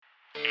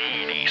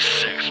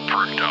86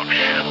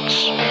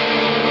 Productions.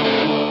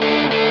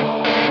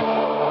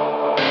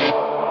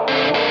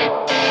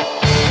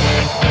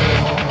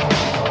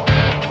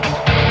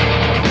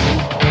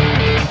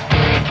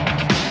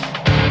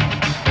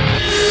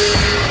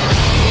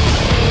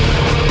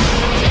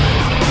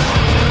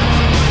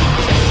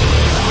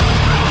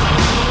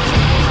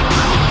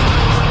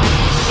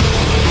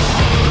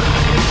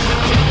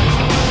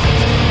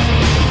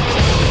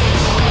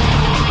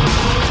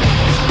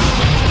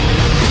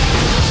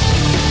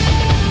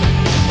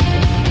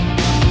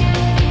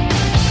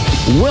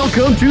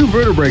 Welcome to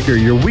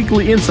Vertebreaker, your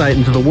weekly insight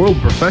into the world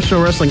of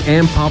professional wrestling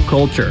and pop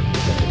culture.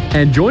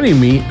 And joining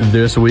me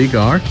this week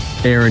are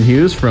Aaron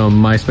Hughes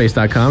from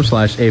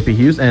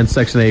myspace.com/APHughes and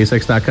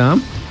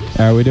section86.com.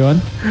 How are we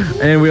doing?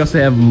 And we also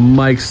have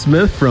Mike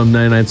Smith from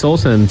 99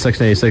 Souls and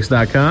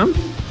section86.com.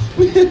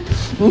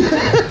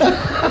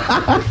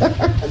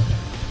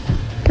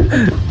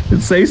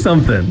 Say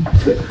something.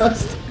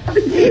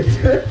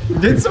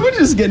 Did someone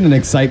just get an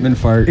excitement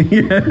fart?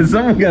 Yeah,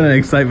 someone got an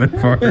excitement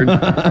fart.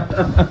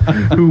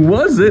 Who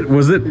was it?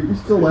 Was it? You're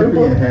still laughing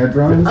at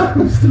hadrons?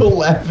 I'm still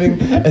laughing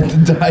at the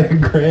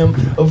diagram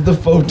of the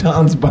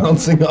photons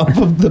bouncing off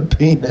of the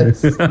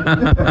penis.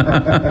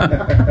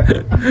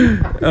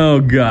 Oh,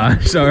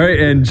 gosh. All right.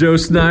 And Joe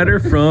Snyder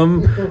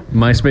from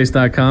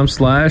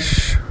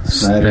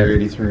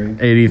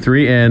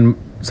myspace.com/Snyder83 and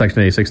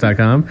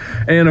section86.com.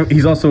 And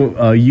he's also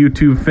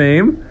YouTube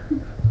fame.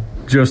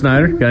 Joe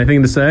Snyder, got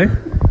anything to say?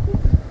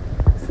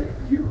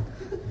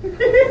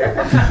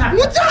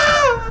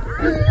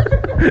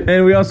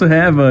 And we also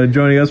have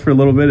joining us for a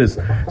little bit is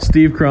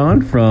Steve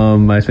Cron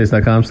from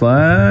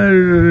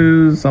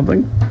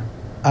myspace.com/something.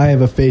 I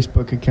have a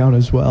Facebook account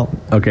as well.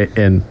 Okay,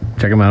 and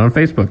check him out on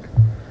Facebook.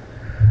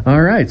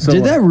 All right. So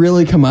did that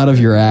really come out of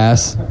your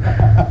ass?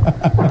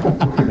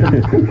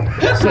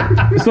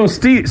 So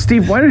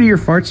Steve, why did your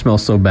fart smell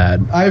so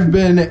bad? I've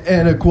been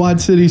at a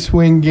Quad City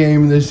Swing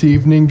game this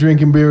evening,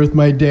 drinking beer with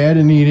my dad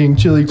and eating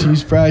chili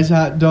cheese fries,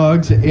 hot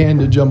dogs,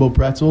 and a jumbo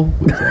pretzel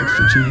with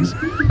extra cheese.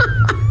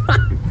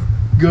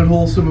 Good,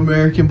 wholesome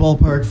American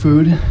ballpark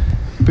food.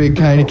 Big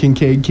kind of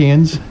Kincaid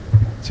cans.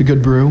 It's a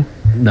good brew.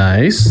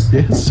 Nice.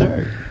 Yes,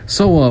 sir.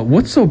 So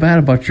what's so bad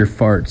about your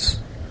farts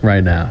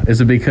right now?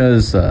 Is it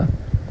because...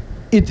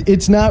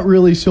 It's not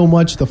really so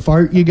much the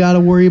fart you got to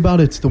worry about.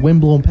 It's the wind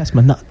blowing past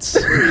my nuts.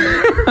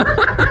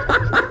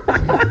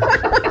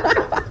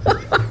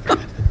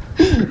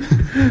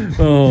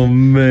 Oh,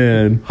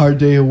 man. Hard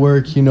day of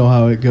work. You know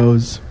how it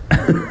goes.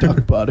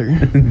 Duck butter.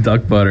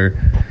 Duck butter.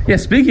 Yeah,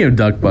 speaking of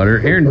duck butter,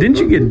 Aaron, didn't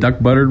you get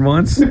duck buttered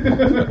once? I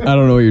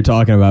don't know what you're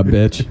talking about,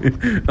 bitch.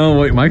 Oh,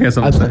 wait, Mike has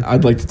something to say.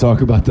 I'd like to talk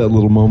about that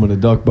little moment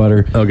of duck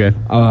butter. Okay.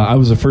 I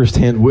was a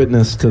first-hand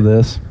witness to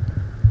this,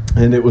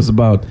 and it was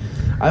about...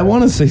 I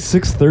want to say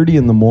 6:30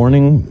 in the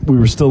morning. We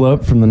were still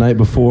up from the night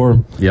before.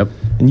 Yep.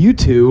 And you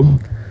two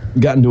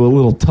got into a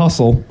little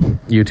tussle.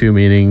 You two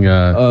meaning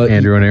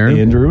Andrew and Aaron?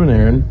 Andrew and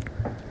Aaron.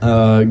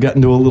 Got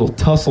into a little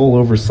tussle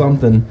over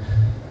something.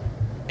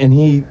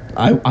 And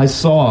I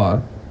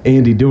saw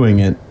Andy doing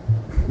it.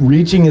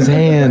 Reaching his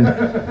hand.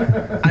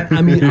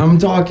 I mean, I'm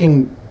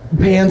talking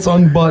pants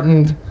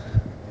unbuttoned,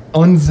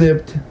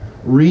 unzipped,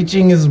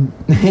 reaching his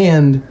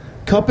hand,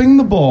 cupping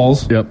the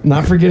balls. Yep.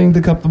 Not forgetting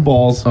to cup the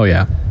balls. Oh,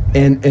 yeah.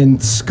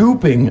 And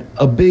scooping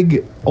a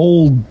big,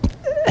 old,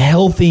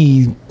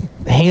 healthy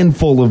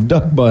handful of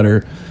duck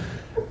butter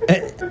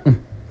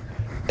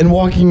and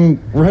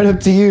walking right up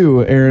to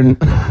you, Aaron,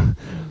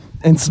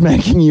 and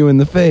smacking you in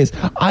the face.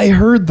 I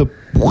heard the...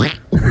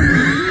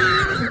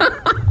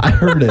 I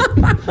heard it.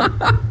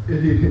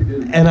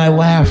 And I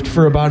laughed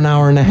for about an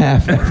hour and a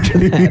half after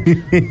that.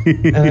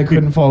 And I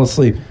couldn't fall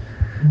asleep.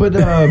 But,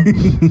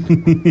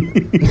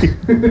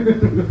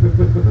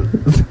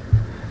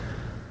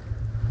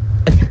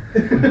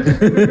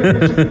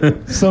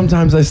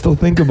 sometimes I still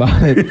think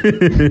about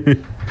it,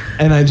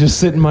 and I just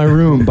sit in my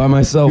room by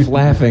myself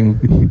laughing.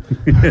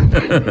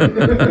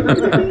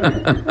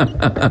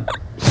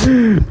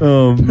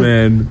 Oh,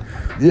 man.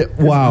 Yeah,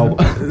 wow.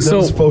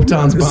 Those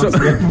photons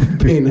bouncing off of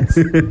penis.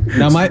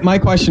 Now, my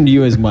question to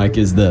you is, Mike,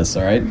 is this,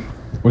 all right?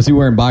 Was he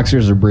wearing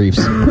boxers or briefs?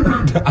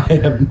 I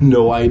have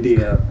no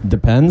idea.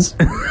 Depends?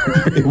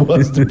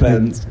 It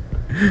depends.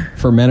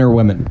 For men or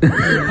women?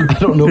 I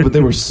don't know, but they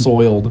were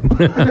soiled.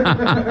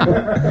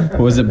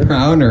 Was it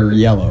brown or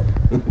yellow?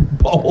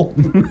 Both.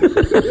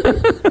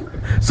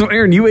 So,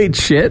 Aaron, you ate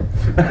shit?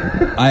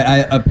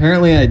 I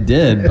apparently I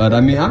did, but I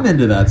mean, I'm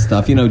into that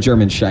stuff. You know,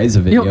 German Scheisse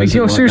videos.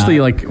 Yo,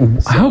 seriously, like,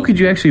 how could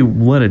you actually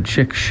let a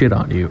chick shit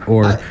on you?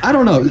 Or I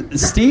don't know.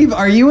 Steve,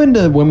 are you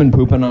into women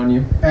pooping on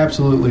you?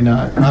 Absolutely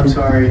not. I'm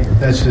sorry.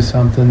 That's just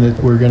something that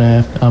I'm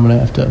gonna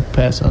have to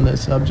pass on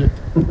this subject.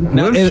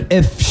 Now,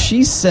 if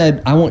she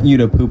said, "I want you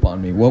to poop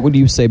on me," what would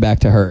you say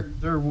back to her?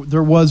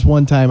 There was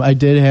one time I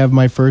did have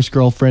my first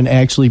girlfriend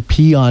actually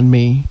pee on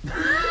me.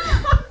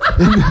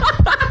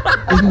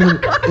 In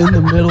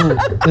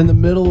the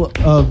middle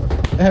of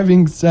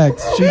having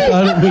sex. She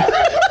thought it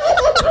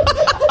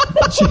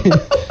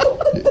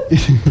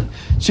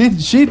was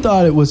She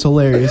thought it was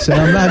hilarious, and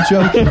I'm not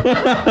joking.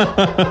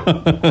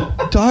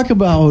 Talk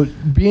about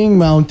being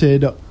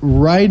mounted,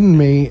 riding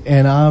me,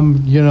 and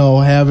I'm,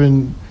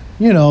 having,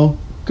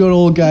 good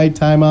old guy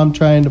time. I'm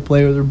trying to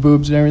play with her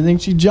boobs and everything.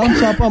 She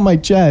jumps up on my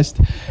chest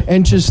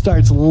and just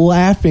starts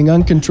laughing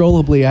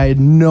uncontrollably. I had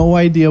no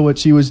idea what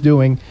she was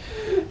doing,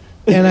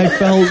 and I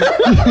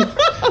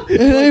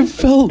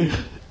felt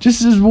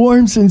just this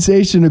warm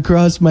sensation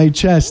across my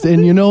chest,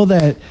 and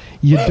that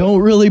you don't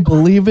really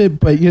believe it,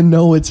 but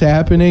it's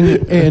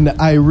happening. And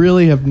I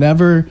really have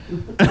never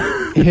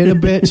hit a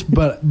bitch,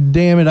 but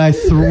damn it, I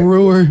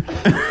threw her.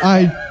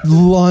 I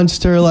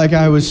launched her like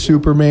I was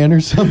Superman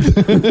or something.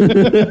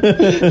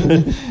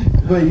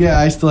 But yeah,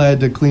 I still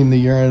had to clean the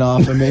urine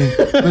off of me.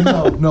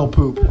 But no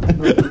poop.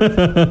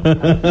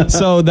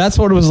 So that's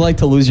what it was like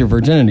to lose your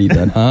virginity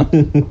then, huh?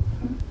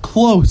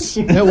 Close.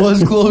 It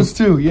was close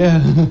too, yeah.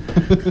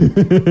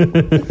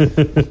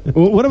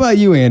 What about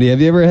you, Andy? Have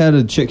you ever had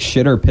a chick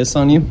shit or piss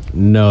on you?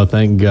 No,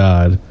 thank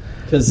God.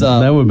 Because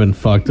that would have been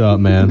fucked up,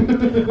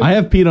 man. I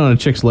have peed on a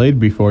chick's leg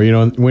before,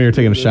 when you're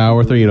taking a shower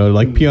with her,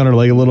 like pee on her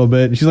leg a little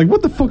bit. And she's like,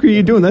 what the fuck are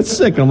you doing? That's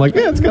sick. And I'm like,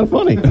 yeah, it's kind of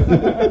funny.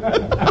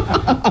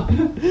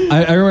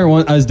 I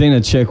remember I was dating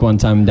a chick one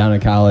time down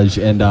at college,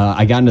 and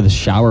I got into the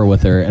shower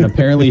with her, and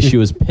apparently she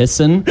was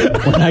pissing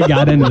when I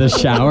got into the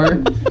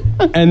shower.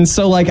 And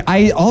so,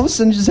 I all of a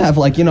sudden just have,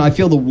 I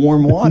feel the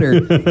warm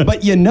water, but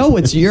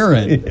it's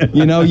urine.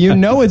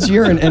 It's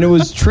urine, and it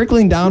was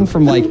trickling down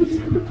from,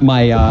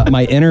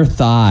 my inner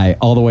thigh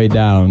all the way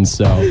down.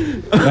 So,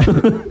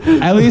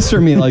 at least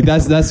for me,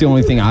 that's the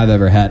only thing I've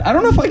ever had. I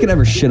don't know if I could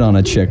ever shit on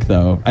a chick,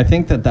 though. I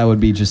think that would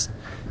be just...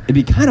 It'd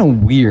be kind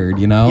of weird,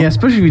 Yeah,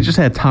 especially if you just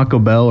had Taco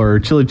Bell or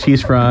chili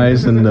cheese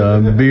fries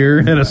and beer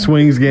and a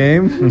swings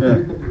game.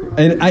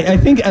 And I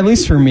think, at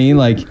least for me,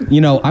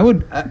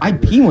 I'd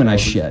pee when I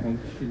shit.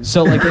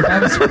 So,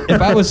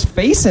 if I was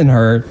facing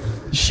her,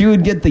 she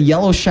would get the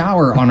yellow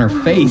shower on her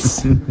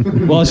face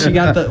while she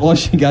got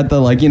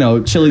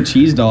the chili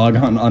cheese dog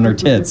on her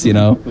tits,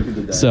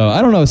 So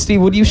I don't know,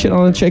 Steve, would you shit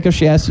on a chick if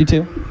she asked you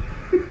to?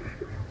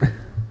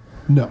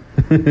 No.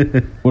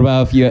 What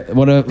about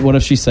what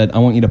if she said, I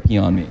want you to pee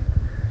on me?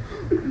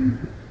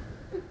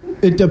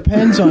 It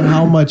depends on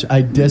how much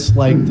I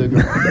dislike the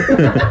girl.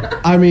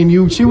 I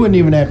mean, she wouldn't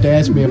even have to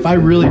ask me. If I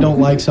really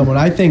don't like someone,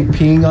 I think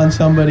peeing on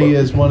somebody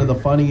is one of the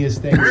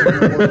funniest things in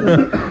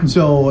the world.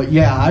 So,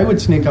 yeah, I would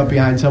sneak up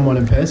behind someone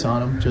and piss on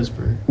them just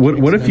for...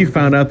 What if you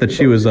found out that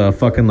she was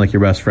fucking like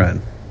your best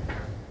friend?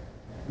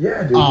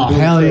 Yeah, dude. Oh,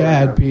 hell yeah,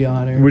 I'd pee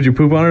on her. Would you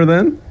poop on her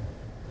then?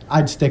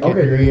 I'd stick it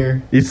in her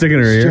ear. You'd stick it in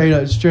her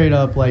ear? Straight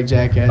up like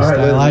Jackass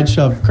style. I'd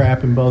shove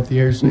crap in both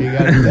ears, so you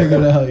gotta figure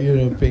it out,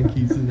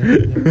 pinkies and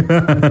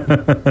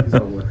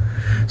everything.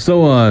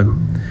 So,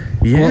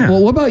 yeah.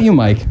 Well, what about you,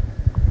 Mike?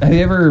 Have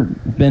you ever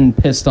been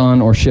pissed on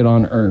or shit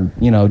on or,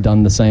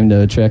 done the same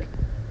to a chick?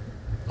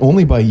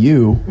 Only by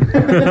you.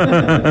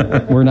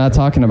 We're not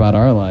talking about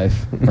our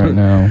life right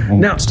now.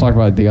 Let's talk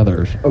about the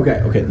others.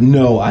 Okay.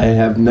 No, I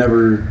have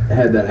never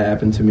had that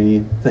happen to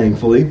me,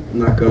 thankfully.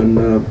 Knock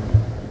on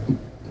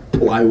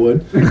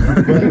plywood.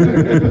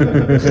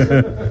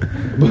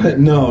 But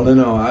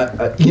no. I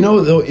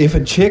though, if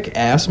a chick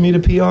asked me to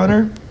pee on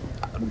her,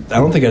 I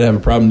don't think I'd have a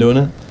problem doing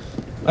it.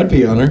 I'd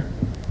pee on her.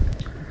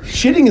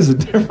 Shitting is a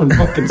different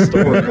fucking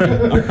story.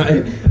 All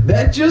right?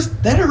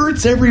 That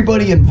hurts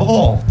everybody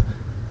involved.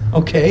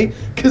 Okay?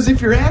 Because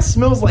if your ass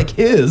smells like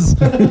his,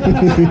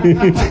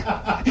 it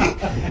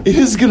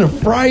is going to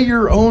fry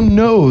your own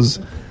nose.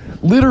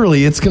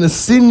 Literally, it's going to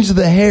singe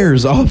the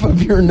hairs off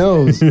of your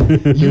nose.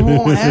 You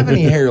won't have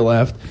any hair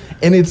left,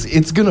 and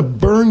it's going to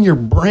burn your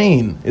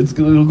brain.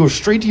 It'll go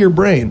straight to your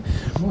brain.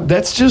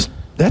 That's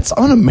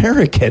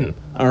un-American,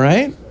 all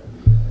right?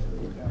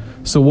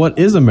 So what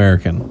is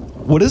American?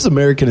 What is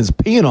American is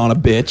peeing on a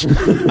bitch.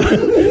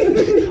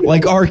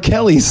 Like R.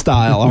 Kelly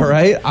style, all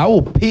right? I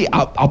will pee.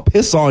 I'll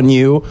piss on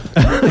you.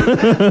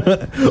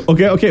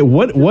 Okay.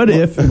 What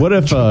if what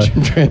if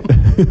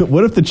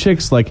the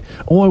chick's like,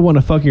 oh, I want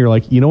to fuck you? You're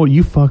like, you know what?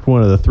 You fucked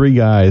one of the three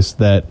guys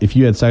that if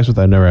you had sex with,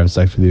 I'd never have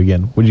sex with you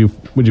again. Would you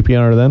pee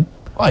on her then?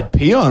 I'd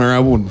pee on her. I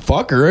wouldn't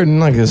fuck her. I'm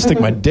not gonna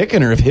stick my dick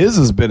in her if his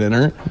has been in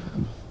her.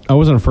 I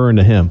wasn't referring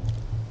to him.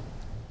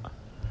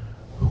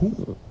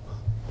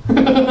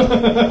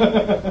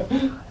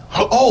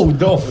 Oh,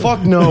 no,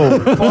 fuck no.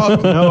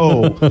 Fuck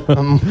no.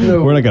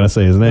 No. We're not going to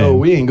say his name. No,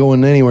 we ain't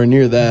going anywhere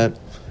near that.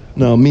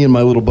 No, me and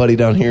my little buddy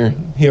down here,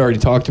 he already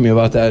talked to me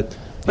about that.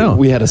 No.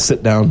 We had a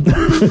sit down.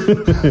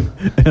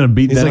 And a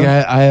beat down. He's like,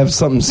 I have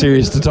something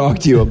serious to talk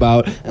to you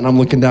about. And I'm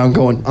looking down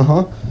going,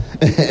 uh-huh.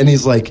 And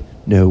he's like,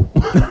 no.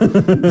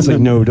 It's like,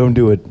 no, don't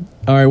do it.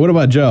 All right, what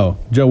about Joe?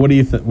 Joe, what do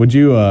you think? Would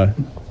you,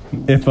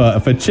 if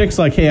a chick's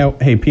like,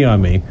 hey, pee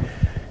on me,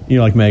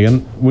 you're like,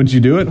 Megan, would you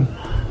do it?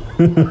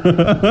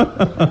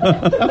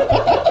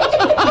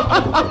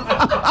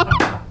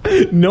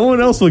 No one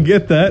else will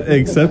get that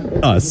except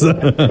us. That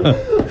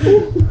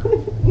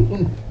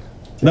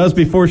was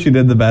before she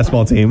did the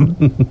basketball team.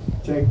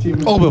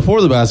 Oh,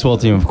 before the basketball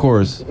team, of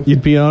course.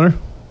 You'd pee on her?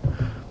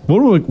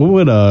 What would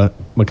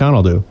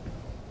McConnell do?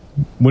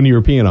 when you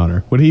were peeing on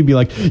her? Would he be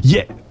like,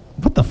 yeah,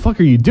 what the fuck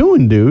are you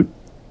doing, dude?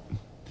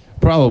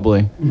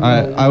 Probably.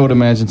 I would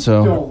imagine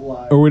so. Don't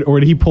lie. Or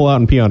would he pull out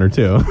and pee on her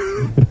too?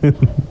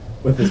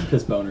 With his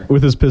piss boner.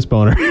 With his piss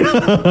boner.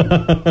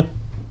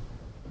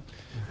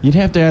 You'd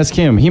have to ask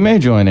him. He may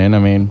join in. I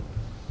mean,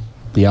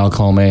 the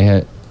alcohol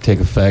may take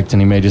effect,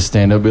 and he may just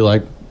stand up and be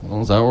like,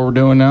 well, is that what we're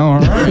doing now? All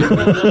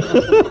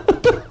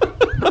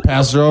right.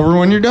 Pass her over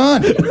when you're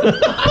done.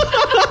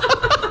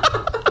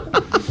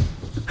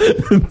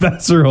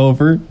 Pass her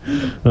over.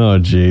 Oh,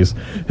 jeez.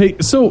 Hey,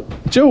 so,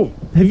 Joe,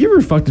 have you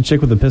ever fucked a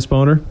chick with a piss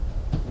boner?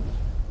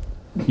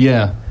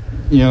 Yeah.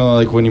 You know,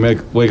 like when you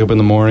wake up in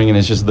the morning and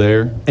it's just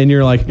there. And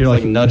you're like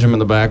Nudge him in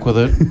the back with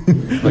it.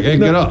 Like, hey,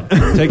 get up.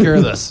 Take care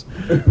of this.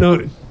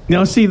 No,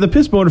 now see, the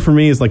piss boner for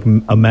me is like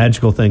a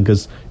magical thing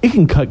because it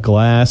can cut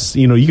glass.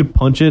 You know, you could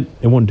punch it,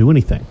 it won't do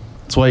anything.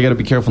 That's why you got to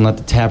be careful not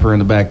to tap her in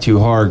the back too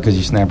hard because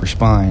you snap her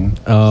spine.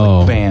 Oh,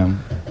 like,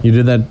 bam! You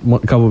did that a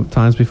couple of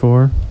times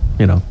before.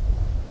 You know,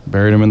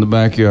 buried him in the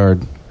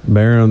backyard.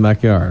 Buried in the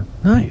backyard.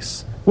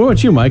 Nice. What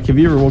about you, Mike? Have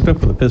you ever woke up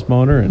with a piss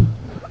boner? And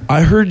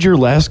I heard your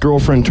last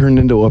girlfriend turned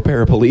into a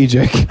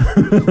paraplegic.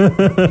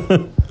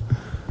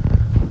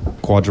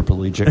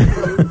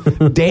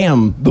 Quadriplegic.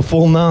 Damn, the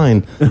full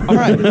 9. All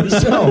right,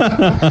 so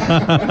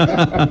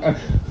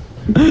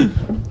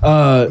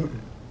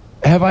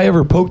have I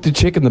ever poked a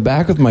chick in the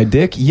back with my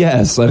dick?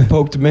 Yes, I've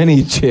poked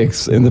many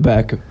chicks in the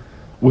back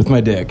with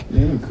my dick.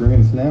 Yeah,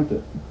 Korean snapped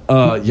it.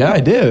 Yeah, I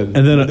did.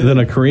 And then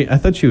a Korean. I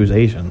thought she was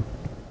Asian.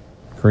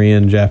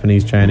 Korean,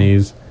 Japanese,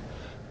 Chinese.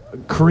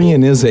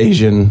 Korean is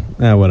Asian.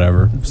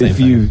 Whatever. Same if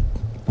thing. you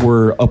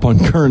were up on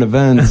current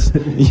events,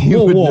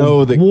 you would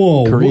know that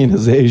Korean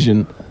is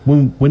Asian.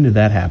 When did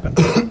that happen?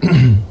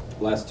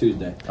 Last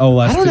Tuesday. Oh,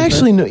 last I don't Tuesday?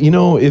 actually know. You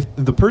know, if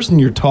the person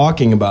you're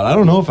talking about, I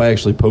don't know if I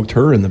actually poked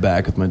her in the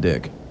back with my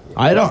dick.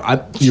 I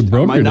don't. You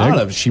broke I might your not dick?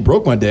 have. She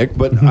broke my dick,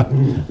 but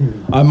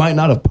I might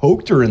not have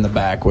poked her in the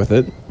back with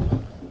it.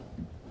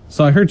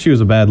 So I heard she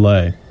was a bad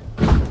lay.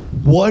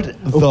 What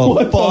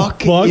the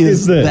fuck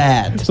is this?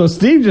 that? So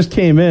Steve just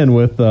came in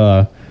with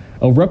a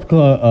replica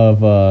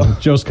of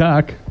Joe's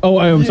cock. Oh,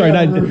 I'm sorry.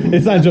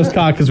 It's not Joe's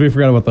cock because we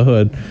forgot about the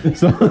hood.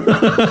 So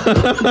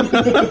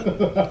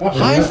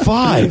High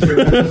five.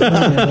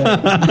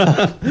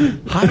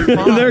 High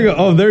five. there you go.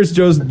 Oh, there's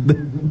Joe's.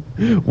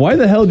 Why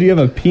the hell do you have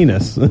a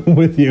penis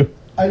with you?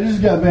 I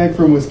just got back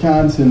from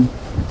Wisconsin,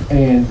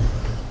 and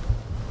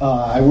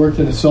I worked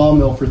at a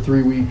sawmill for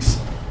 3 weeks,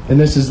 and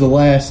this is the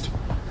last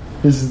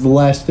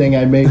thing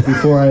I made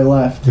before I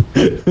left.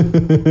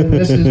 And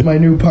this is my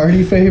new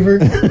party favor,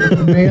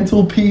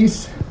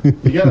 mantelpiece,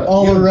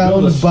 all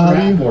around the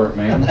body. For it,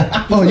 man.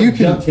 Oh, you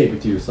can duct tape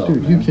it to yourself.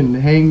 dude, man. you can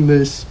hang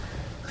this.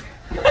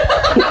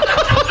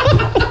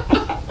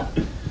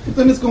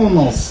 Then it's going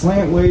all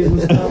slant ways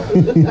and stuff.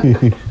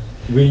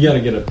 We got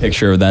to get a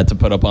picture of that to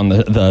put up on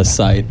the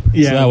site.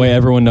 Yeah. So that way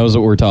everyone knows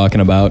what we're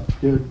talking about.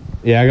 Dude,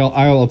 Yeah,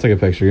 I'll take a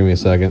picture. Give me a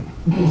second.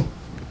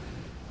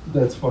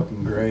 That's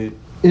fucking great.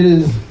 it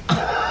is.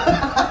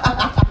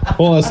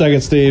 Hold on a second,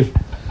 Steve.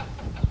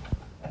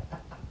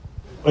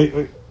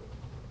 Wait.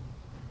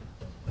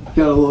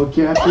 Got a little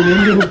captain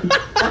in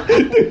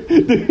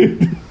it.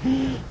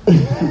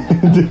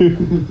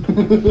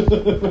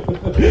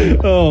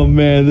 Oh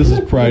man, this is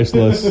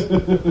priceless.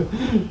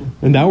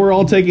 And now we're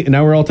all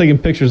taking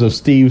pictures of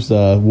Steve's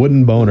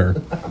wooden boner.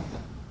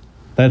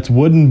 That's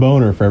wooden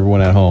boner for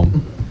everyone at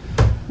home.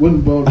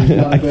 Wooden bone is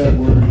not a bad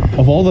word.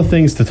 Of all the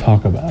things to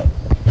talk about.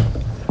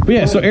 But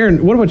yeah, so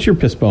Aaron, what about your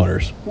piss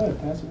boners? Go ahead,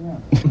 pass it around.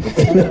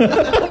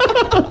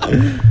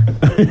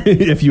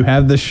 If you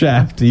have the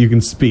shaft, you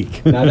can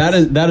speak. Now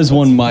that is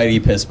one mighty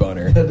piss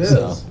boner. That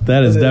is.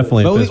 That is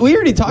definitely. But a piss we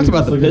already talked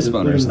about the piss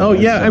boners. Oh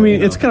yeah, I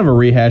mean it's kind of a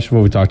rehash of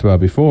what we talked about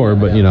before,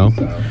 but you know.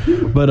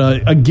 But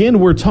again,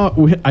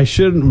 I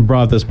shouldn't have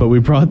brought this, but we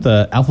brought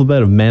the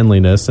alphabet of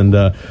manliness, and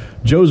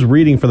Joe's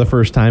reading for the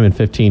first time in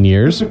 15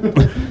 years. I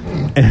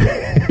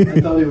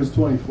thought he was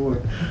 24. Yeah,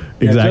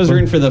 Exactly. Joe's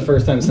reading for the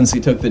first time since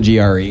he took the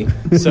GRE.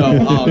 So,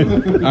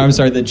 I'm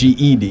sorry, the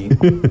GED.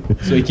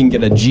 So he can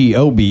get a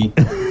GOB.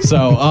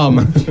 So,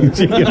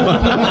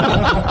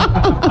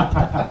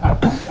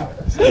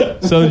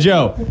 so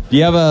Joe, do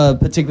you have a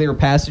particular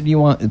passage you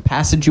want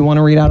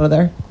to read out of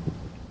there?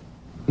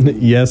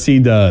 Yes, he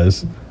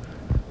does.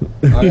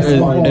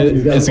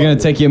 It's going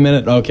to take you a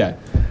minute. Okay.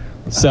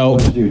 So,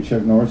 What did you do,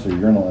 Chuck Norris or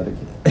urinal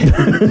etiquette?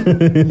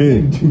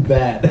 Too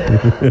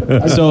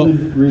bad. so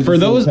for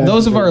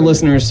those of our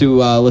listeners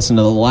who listen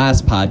to the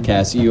last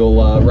podcast,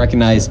 you'll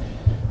recognize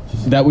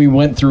that we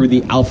went through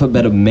the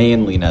alphabet of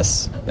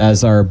manliness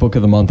as our book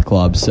of the month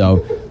club.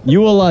 So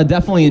you will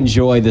definitely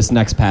enjoy this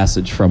next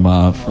passage from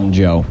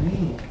Joe.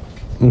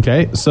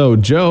 Okay, so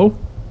Joe,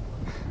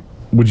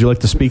 would you like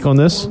to speak on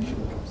this?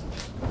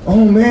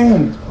 Oh,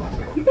 man.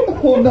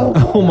 Oh, no.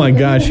 Oh my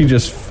gosh, he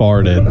just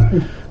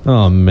farted.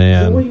 Oh When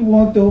man. you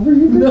walked over,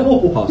 you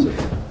know. Pause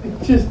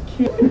it. Just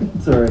kidding.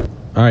 It's all right.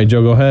 All right,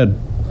 Joe, go ahead.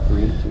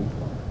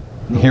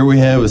 Here we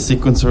have a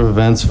sequence of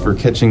events for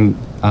catching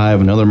eye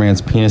of another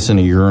man's penis in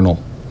a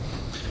urinal.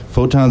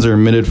 Photons are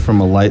emitted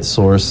from a light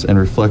source and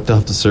reflect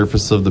off the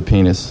surface of the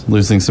penis,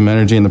 losing some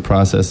energy in the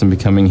process and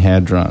becoming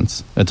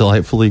hadrons, a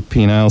delightfully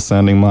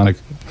penile-sounding moniker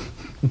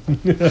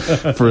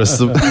for a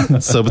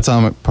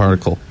subatomic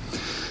particle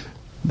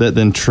that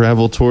then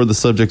travel toward the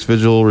subject's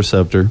visual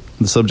receptor.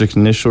 The subject's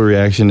initial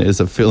reaction is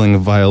a feeling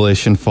of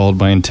violation followed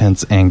by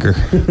intense anger.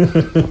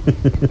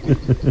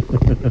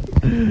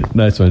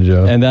 Nice one,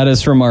 Joe. And that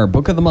is from our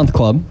Book of the Month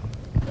Club,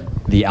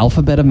 The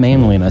Alphabet of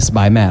Manliness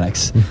by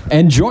Maddox.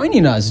 And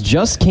joining us,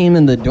 just came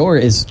in the door,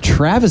 is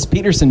Travis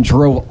Peterson.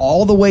 Drove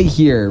all the way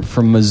here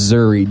from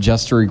Missouri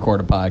just to record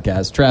a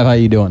podcast. Trav, how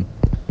you doing?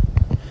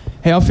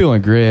 Hey, I'm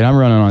feeling great. I'm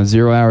running on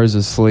 0 hours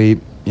of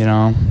sleep, you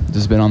know,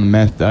 just been on the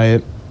meth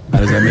diet. How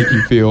does that make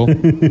you feel?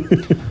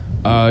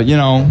 You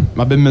know,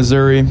 I've been in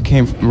Missouri,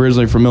 came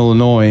originally from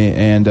Illinois,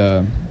 and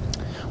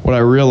what I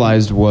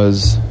realized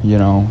was, you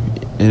know,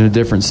 in a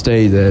different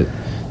state that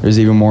there's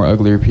even more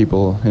uglier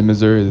people in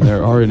Missouri than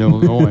there are in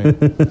Illinois,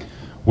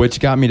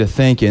 which got me to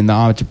thinking, the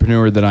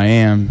entrepreneur that I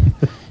am,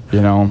 you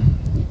know.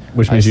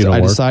 Which means you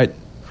don't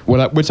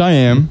work. Which I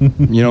am,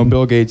 you know,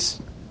 Bill Gates'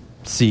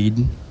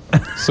 seed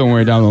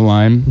somewhere down the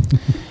line.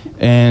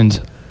 And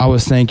I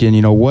was thinking,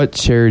 you know, what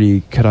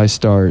charity could I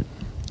start?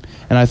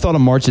 And I thought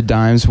of March of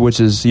Dimes, which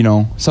is, you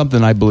know,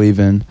 something I believe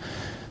in.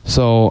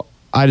 So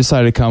I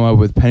decided to come up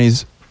with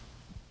Pennies.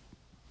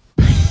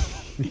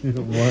 I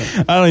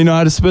don't even know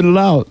how to spit it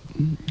out.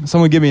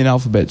 Someone give me an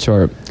alphabet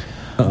chart.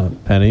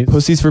 Pennies?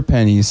 Pussies for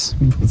pennies.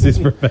 Pussies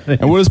for pennies.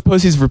 And what is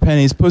pussies for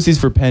pennies? Pussies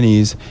for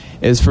pennies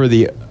is for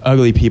the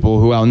ugly people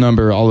who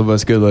outnumber all of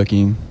us good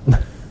looking.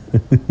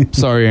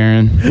 Sorry,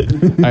 Aaron.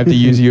 I have to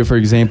use you for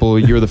example.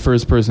 You're the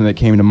first person that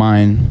came to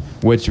mind,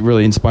 which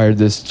really inspired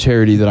this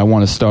charity that I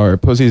want to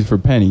start, Pussies for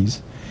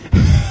Pennies.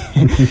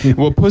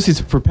 What Pussies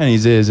for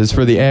Pennies is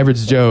for the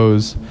average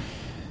Joes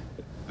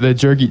that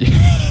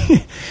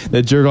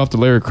that jerk off to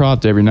Lara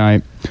Croft every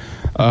night.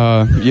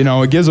 You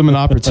know, it gives them an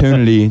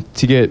opportunity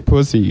to get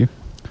pussy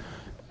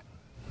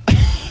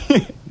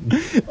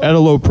at a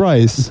low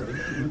price.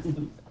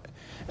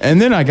 And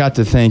then I got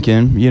to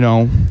thinking, you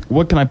know,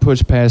 what can I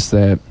push past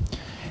that?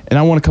 And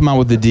I want to come out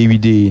with the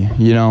DVD,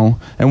 you know.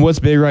 And what's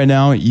big right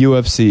now?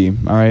 UFC,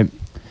 all right?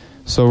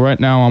 So right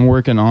now I'm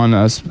working on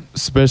a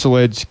special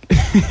ed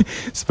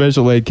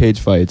cage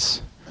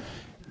fights.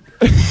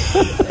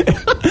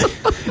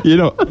 You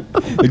know,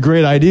 a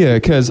great idea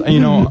because, you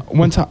know,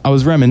 one time I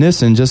was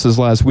reminiscing just this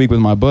last week with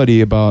my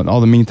buddy about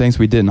all the mean things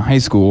we did in high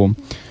school.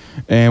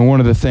 And one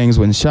of the things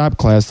in shop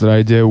class that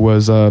I did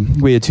was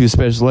we had 2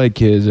 special ed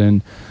kids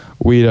and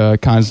we'd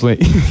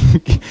constantly...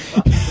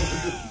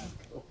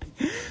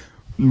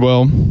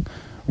 Well,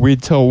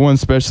 we'd tell one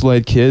special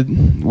ed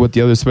kid what the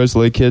other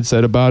special ed kid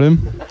said about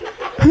him.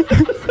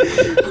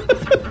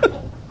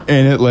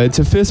 And it led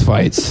to fist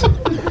fights.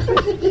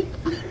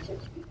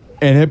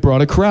 And it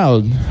brought a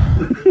crowd.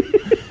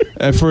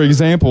 And for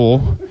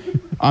example,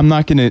 all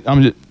right,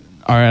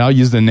 I'll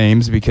use the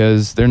names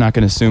because they're not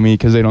going to sue me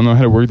because they don't know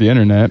how to work the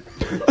internet.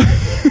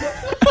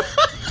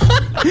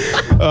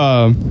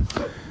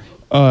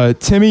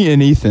 Timmy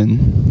and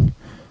Ethan.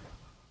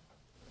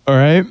 All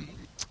right?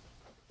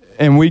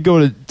 And we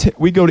go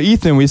to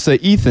Ethan, we say,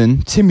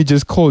 Ethan, Timmy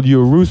just called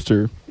you a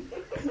rooster.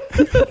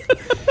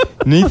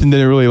 And Ethan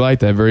didn't really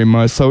like that very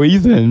much. So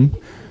Ethan,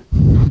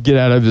 get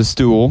out of his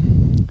stool,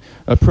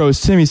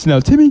 approached Timmy, said, now,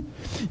 Timmy,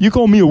 you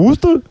call me a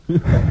rooster?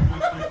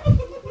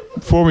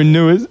 Before we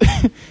knew it,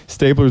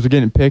 staplers were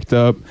getting picked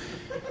up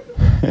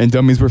and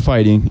dummies were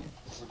fighting.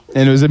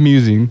 And it was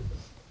amusing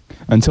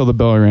until the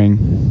bell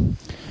rang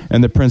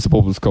and the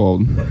principal was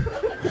called.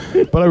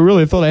 But I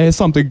really thought I had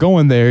something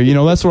going there. You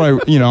know, that's where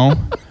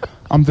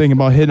I'm thinking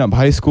about hitting up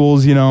high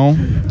schools, you know,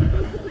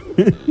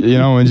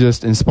 and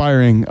just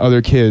inspiring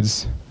other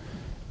kids,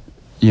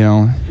 you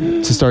know,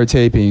 to start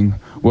taping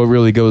what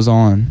really goes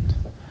on.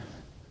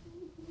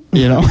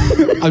 You know,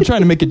 I'm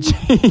trying to make a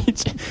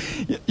change.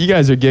 You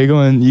guys are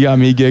giggling. You got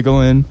me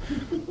giggling.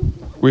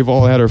 We've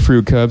all had our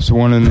fruit cups,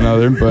 one and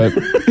another, but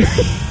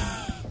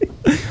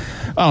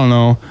I don't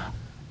know.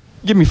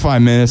 Give me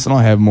 5 minutes and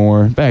I'll have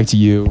more. Back to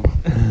you.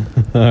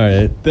 All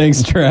right.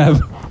 Thanks, Trav.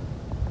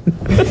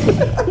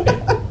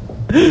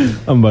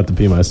 I'm about to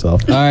pee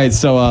myself. All right,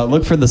 so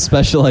look for the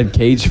special ed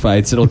cage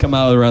fights. It'll come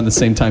out around the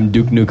same time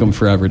Duke Nukem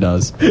Forever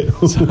does.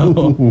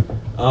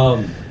 So,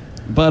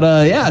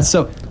 yeah.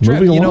 So,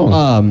 Trev, you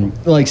know,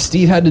 like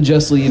Steve had to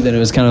just leave, and it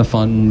was kind of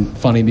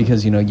funny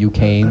because you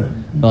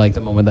came like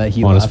the moment that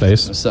he on left,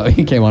 his face. So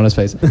he came on his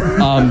face.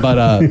 All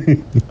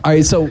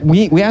right, so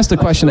we asked a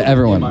question to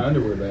everyone. My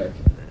underwear back.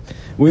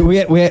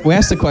 We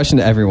asked a question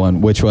to everyone,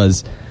 which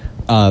was,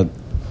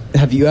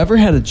 have you ever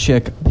had a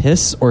chick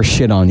piss or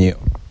shit on you?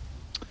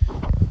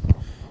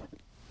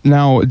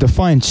 Now,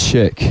 define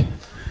chick.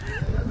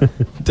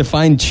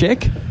 Define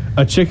chick?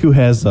 A chick who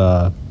has,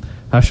 how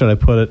should I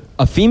put it?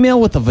 A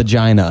female with a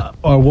vagina.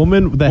 Or a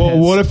woman that has...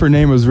 what if her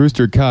name was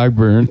Rooster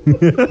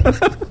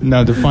Cogburn?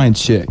 Now, define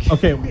chick.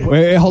 Okay.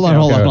 Wait, hold on.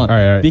 All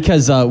right.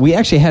 Because we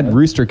actually had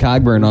Rooster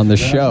Cogburn on the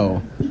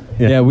show.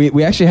 Yeah,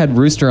 we actually had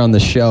Rooster on the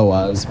show.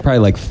 It was probably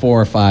like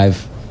 4 or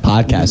 5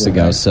 podcasts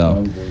ago,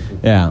 so...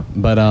 Yeah,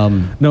 but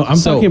No, I'm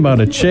talking about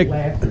a chick.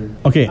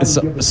 Okay,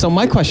 So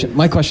my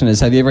question is: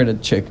 have you ever had a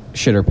chick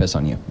shit or piss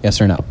on you? Yes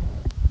or no?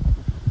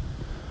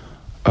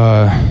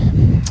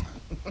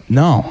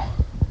 No.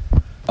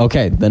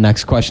 Okay. The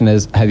next question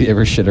is: have you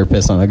ever shit or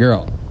piss on a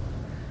girl?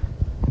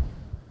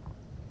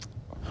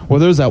 Well,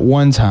 there was that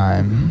one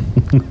time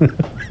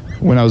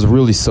when I was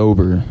really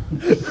sober.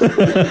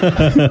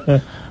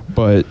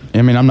 But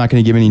I mean, I'm not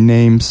going to give any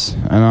names,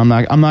 and I'm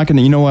not going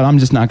to. You know what? I'm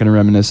just not going to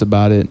reminisce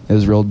about it. It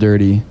was real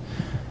dirty.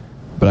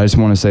 But I just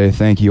want to say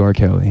thank you, R.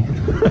 Kelly.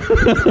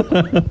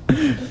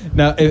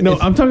 Now,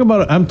 I'm talking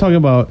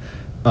about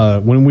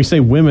when we say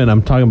women,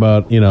 I'm talking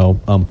about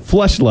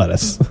flesh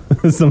lettuce.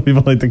 Some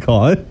people like to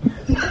call it.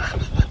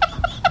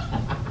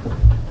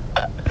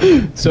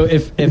 So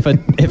if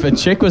a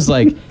chick was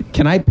like,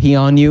 "Can I pee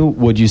on you?"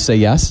 Would you say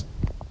yes?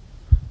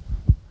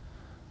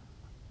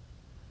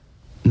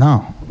 No.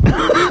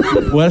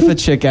 What if a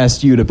chick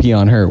asked you to pee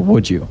on her?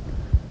 Would you?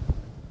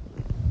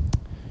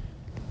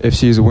 If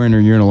she's wearing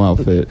her urinal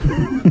outfit.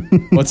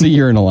 What's a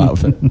urinal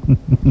outfit?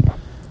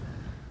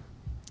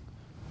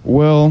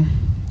 Well,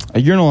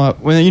 a urinal.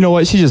 Well, you know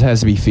what? She just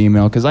has to be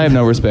female because I have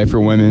no respect for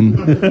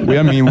women.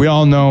 We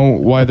all know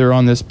why they're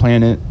on this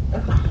planet.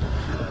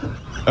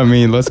 I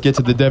mean, let's get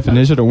to the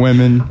definition of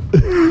women.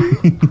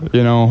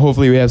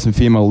 Hopefully we have some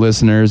female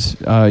listeners.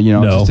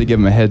 No. Just to give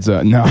them a heads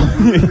up. No,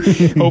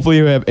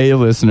 hopefully we have a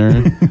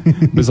listener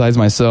besides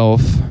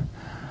myself.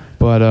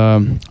 But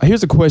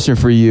here's a question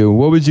for you: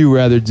 what would you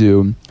rather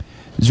do?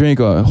 Drink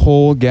a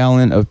whole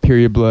gallon of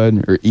period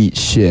blood or eat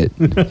shit?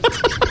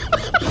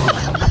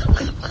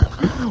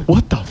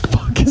 What the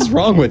fuck is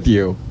wrong with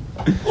you?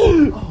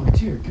 Oh,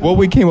 dear God. Well,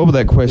 we came up with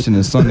that question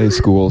in Sunday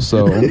school,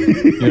 so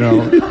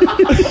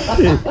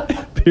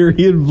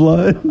Period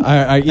blood. All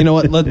right, you know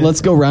what?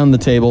 Let's go round the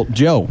table.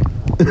 Joe,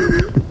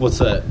 What's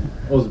that?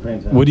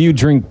 would you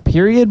drink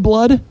period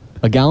blood,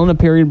 a gallon of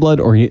period blood,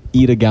 or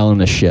eat a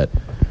gallon of shit?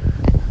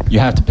 You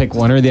have to pick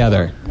one or the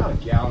other. Not a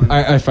gallon.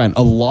 All right, fine.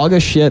 A log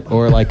of shit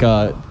or like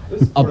a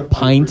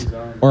pint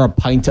or a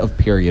pint of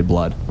period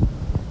blood.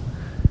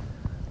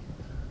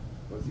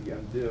 What's he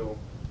gonna do?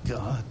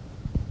 God.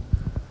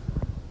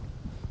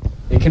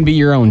 It can be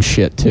your own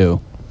shit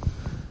too.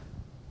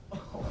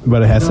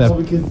 But it has to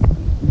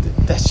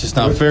have. That's just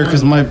not fair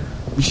because my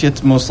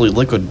shit's mostly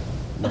liquid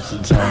most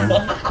of the time.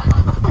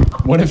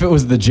 What if it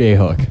was the J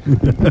hook?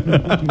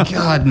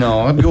 God,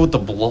 no. I'd go with the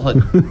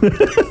blood.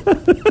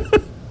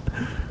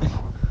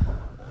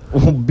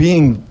 Well,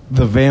 being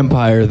the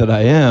vampire that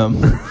I am,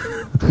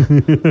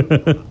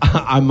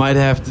 I might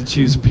have to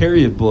choose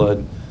period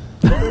blood.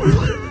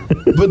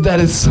 But that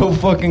is so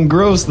fucking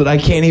gross that I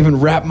can't even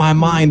wrap my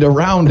mind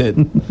around it.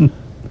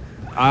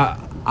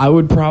 I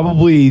would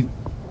probably...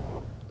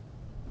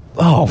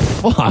 Oh,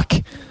 fuck.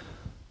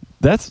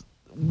 That's...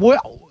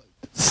 What?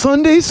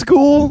 Sunday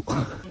school?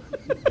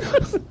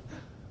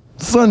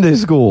 Sunday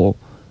school.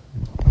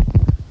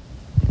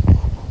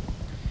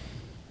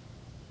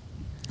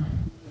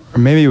 Or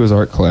maybe it was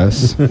art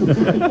class.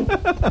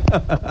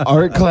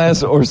 Art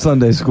class or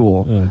Sunday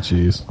school? Oh,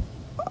 jeez.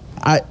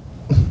 I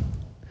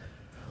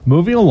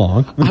Moving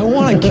along. I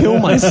want to kill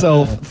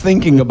myself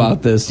thinking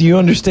about this. Do you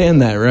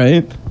understand that,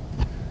 right?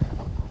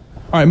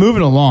 All right,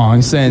 moving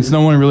along, since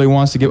no one really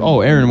wants to give...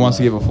 Oh, Aaron wants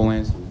to give a full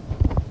answer.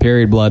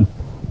 Period blood.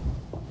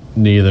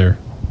 Neither.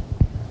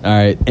 All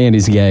right,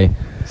 Andy's gay.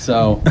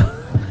 So,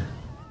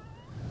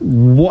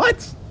 What?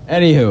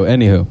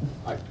 anywho.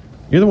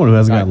 You're the one who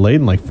hasn't gotten laid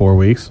in like 4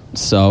 weeks.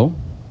 So,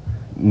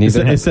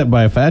 neither. Except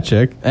by a fat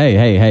chick. Hey!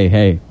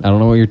 I don't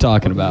know what you're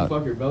talking about.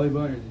 Fuck your belly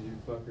button, or did you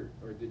fuck her,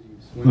 or did you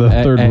swim? The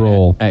third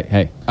roll.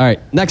 Hey. All right,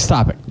 next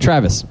topic.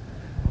 Travis.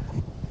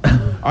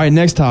 All right,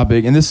 next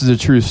topic, and this is a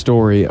true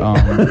story.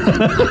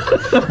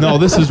 No,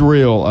 this is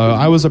real.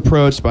 I was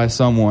approached by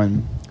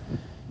someone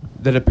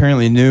that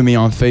apparently knew me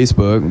on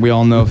Facebook. We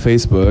all know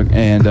Facebook,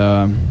 and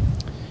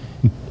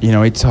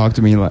he talked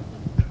to me like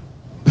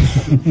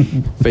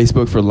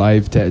Facebook for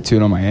life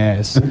tattooed on my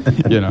ass,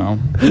 And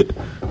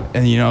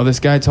this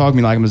guy talked to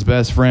me like I'm his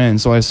best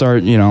friend. So I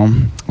start,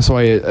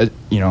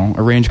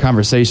 arranged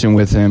conversation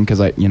with him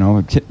because I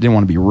didn't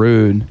want to be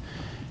rude.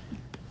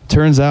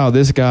 Turns out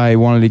this guy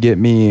wanted to get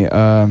me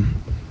a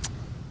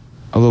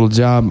little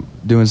job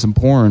doing some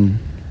porn.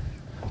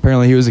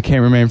 Apparently he was a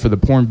cameraman for the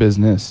porn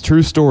business.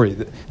 True story.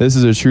 This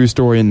is a true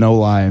story and no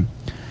lie.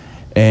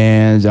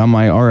 And I'm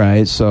like, all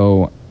right,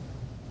 so,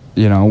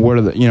 what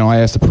are the, I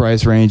asked the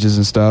price ranges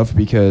and stuff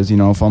because, if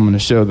I'm going to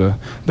show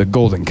the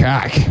golden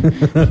cock,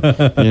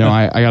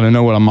 I got to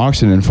know what I'm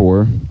auctioning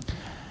for.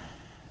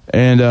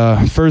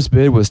 And first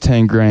bid was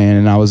 $10,000,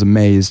 and I was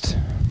amazed.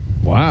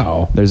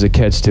 Wow. There's a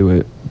catch to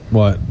it.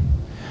 What?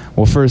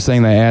 Well, first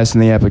thing they ask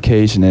in the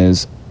application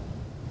is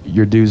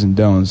your do's and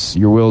don'ts,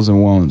 your wills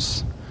and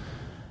won'ts.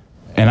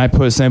 And I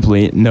put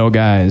simply, no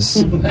guys.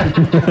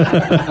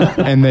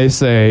 And they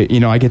say,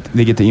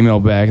 they get the email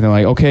back, and they're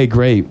like, okay,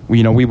 great.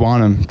 We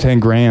want him,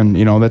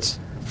 $10,000. That's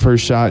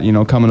first shot,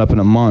 coming up in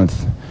a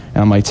month. And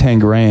I'm like,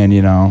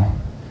 $10,000,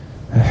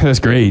 That's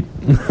great.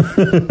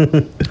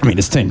 I mean,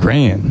 it's 10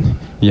 grand.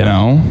 You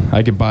know,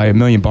 I could buy 1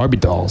 million Barbie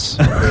dolls.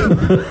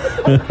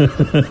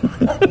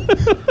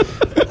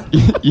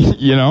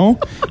 You know,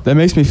 that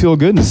makes me feel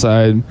good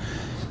inside.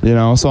 You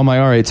know, so I'm like,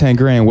 all right, 10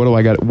 grand. What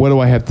do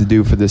I have to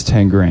do for this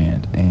 10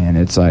 grand? And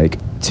it's like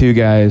 2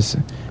 guys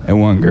and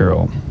 1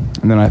 girl.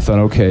 And then I thought,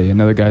 okay,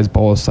 another guy's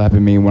ball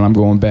slapping me when I'm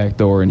going back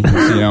door, and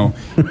he's, you know,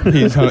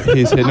 he's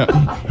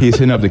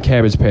hitting up the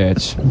Cabbage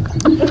Patch.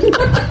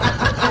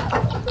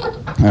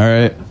 All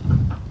right.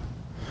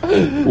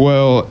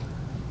 Well,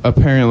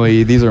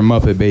 apparently these are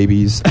Muppet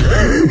babies,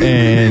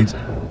 and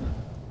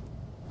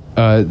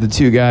the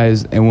 2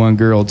 guys and 1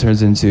 girl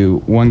turns into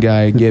 1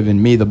 guy giving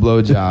me the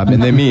blowjob,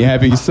 and then me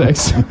having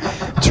sex.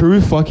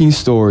 True fucking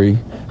story.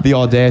 The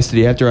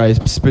audacity after I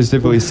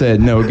specifically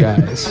said no,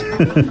 guys.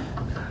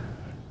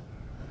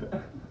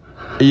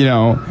 You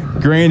know,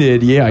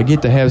 granted, yeah, I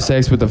get to have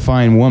sex with a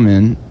fine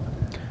woman,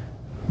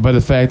 but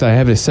the fact I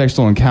have a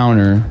sexual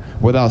encounter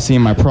without seeing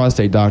my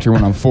prostate doctor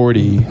when I'm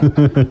 40,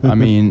 I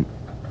mean,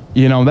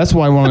 you know, that's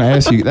why I want to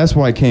ask you. That's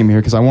why I came here,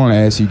 because I want to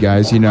ask you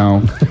guys, you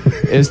know,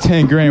 is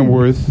 10 grand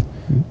worth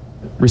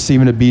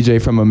receiving a BJ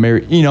from a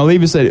married, you know, they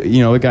even said,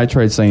 you know, the guy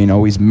tried saying,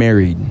 oh, he's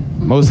married.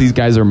 Most of these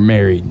guys are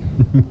married.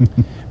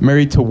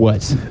 Married to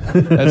what?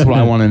 That's what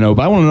I want to know.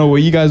 But I want to know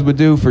what you guys would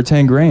do for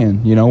 10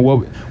 grand. You know,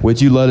 what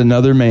would you let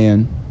another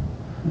man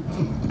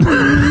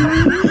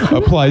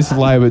apply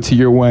saliva to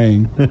your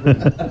wang?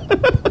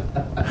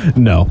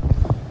 No.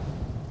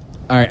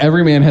 All right,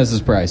 every man has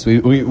his price.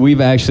 We've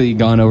actually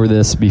gone over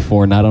this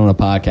before, not on a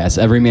podcast.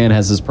 Every man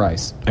has his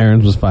price.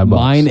 Aaron's was $5.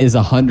 Mine is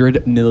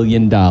 $100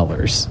 million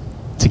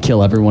to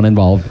kill everyone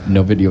involved.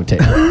 No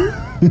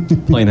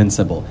videotape. Plain and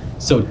simple.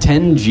 So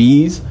 10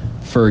 G's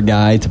for a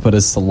guy to put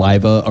his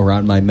saliva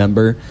around my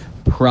member?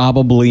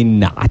 Probably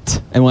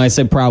not. And when I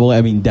say probably,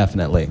 I mean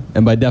definitely.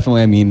 And by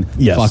definitely, I mean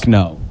yes. Fuck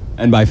no.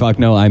 And by fuck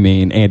no, I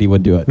mean Andy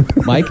would do it.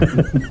 Mike?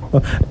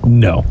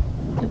 No.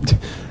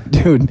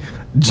 Dude,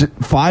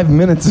 5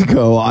 minutes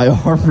ago, I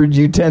offered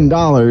you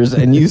 $10,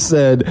 and you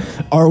said,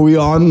 are we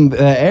on the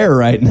air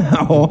right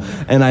now?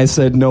 And I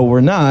said, no,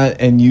 we're not.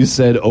 And you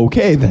said,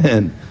 okay,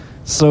 then.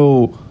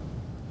 So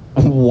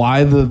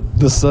why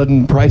the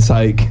sudden price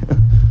hike?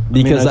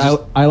 Because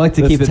I like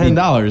to keep it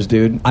 $10,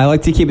 dude. I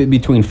like to keep it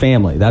between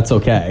family. That's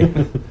okay.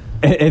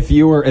 If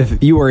you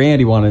or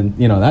Andy wanted,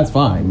 you know, that's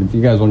fine. If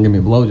you guys want to give me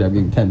a blowjob,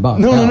 give me $10.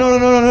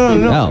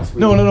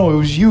 No. It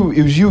was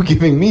you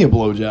giving me a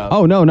blowjob.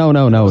 Oh no.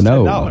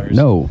 $10.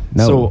 No.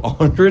 So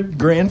 $100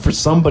 grand for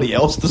somebody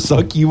else to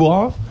suck you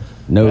off?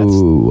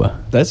 No.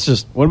 That's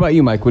just. What about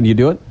you, Mike? Would you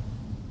do it?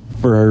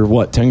 For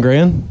what, 10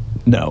 grand?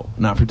 No,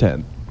 not for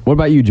 10. What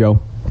about you, Joe?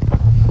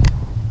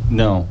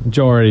 No.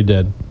 Joe already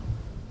did.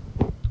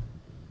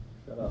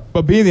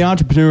 But being the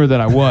entrepreneur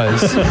that I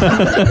was,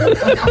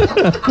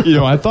 you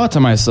know, I thought to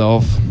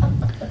myself,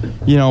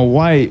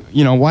 why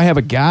have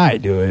a guy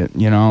do it,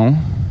 you know?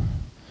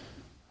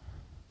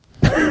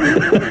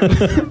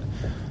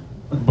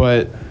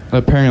 But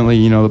apparently,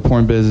 you know, the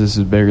porn business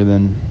is bigger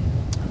than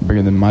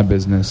my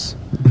business.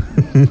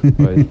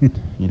 But,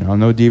 you know,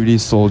 no DVDs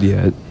sold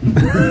yet.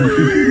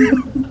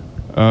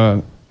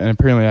 And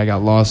apparently I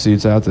got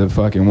lawsuits out the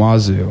fucking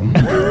wazoo.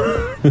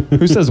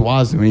 Who says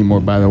wazoo anymore,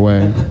 by the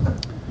way?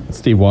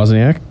 Steve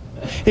Wozniak.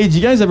 Hey, did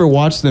you guys ever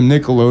watch the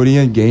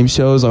Nickelodeon game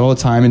shows all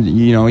the time? And,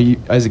 you know,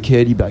 as a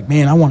kid, you'd be like,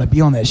 man, I want to be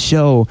on that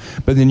show.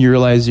 But then you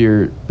realize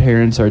your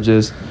parents are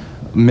just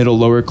middle,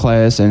 lower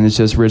class, and it's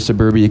just rich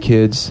suburbia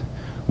kids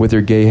with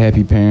their gay,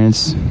 happy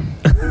parents.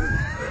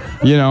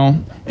 You know?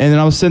 And then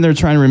I was sitting there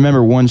trying to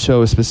remember one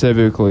show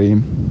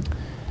specifically.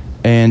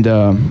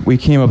 And we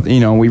came up, you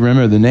know, we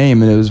remember the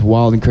name, and it was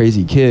Wild and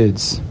Crazy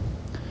Kids.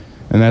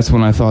 And that's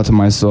when I thought to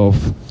myself,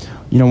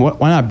 you know,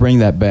 why not bring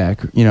that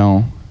back, you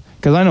know?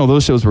 Because I know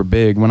those shows were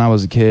big when I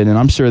was a kid, and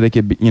I'm sure they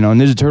could be, you know,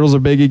 Ninja Turtles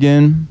are big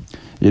again.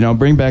 You know,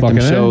 bring back them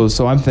shows.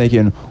 So I'm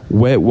thinking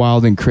Wet,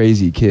 Wild, and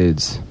Crazy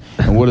Kids.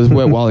 And what is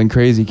Wet, Wild, and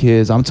Crazy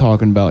Kids? I'm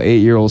talking about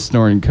 8-year-olds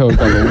snorting coke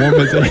like a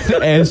woman's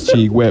ass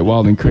cheek. Wet,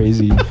 Wild, and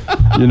Crazy.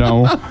 You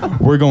know,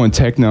 we're going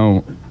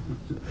techno.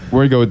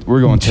 We're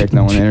going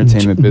techno and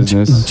entertainment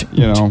business.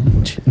 You know,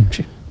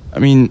 I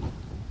mean,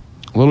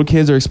 little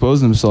kids are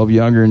exposing themselves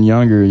younger and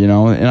younger. You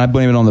know, and I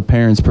blame it on the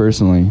parents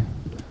personally.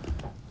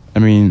 I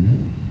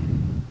mean.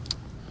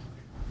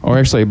 Or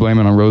actually, I blame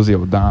it on Rosie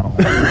O'Donnell.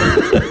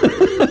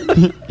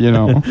 You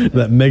know,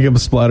 that mega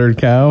splattered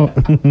cow.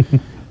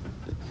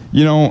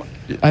 You know,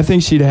 I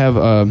think she'd have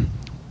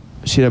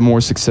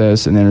more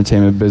success in the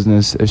entertainment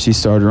business if she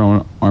started her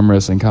own arm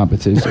wrestling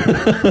competition.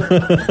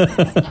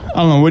 I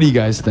don't know. What do you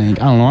guys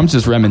think? I don't know. I'm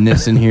just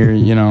reminiscing here.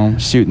 You know,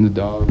 shooting the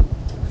dog.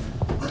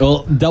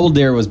 Well, Double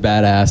Dare was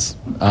badass.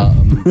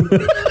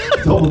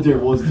 Double Dare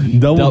was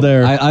Double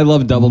Dare. I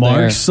love Double Dare.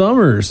 Mark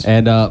Summers.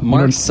 And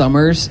Mark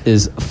Summers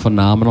is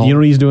phenomenal. You know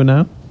what he's doing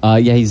now?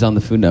 Yeah, he's on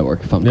the Food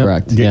Network, if I'm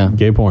correct.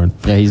 Gay porn.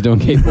 Yeah, he's doing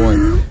gay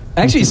porn.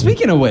 Actually,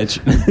 speaking of which,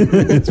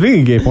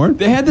 speaking of gay porn,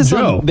 they had this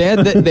on. They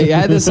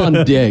had this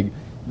on Dig.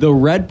 The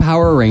Red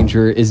Power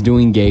Ranger is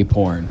doing gay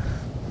porn.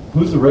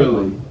 Who's the Red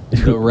one?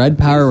 The Red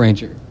Power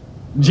Ranger.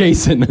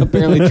 Jason.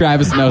 Apparently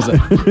Travis knows it.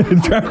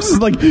 Travis is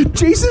like,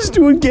 Jason's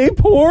doing gay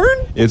porn?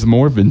 It's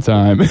morphin'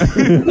 time.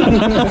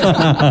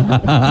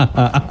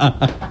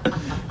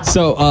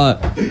 So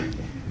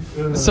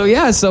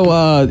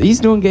he's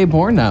doing gay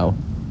porn now.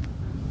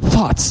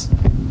 Thoughts?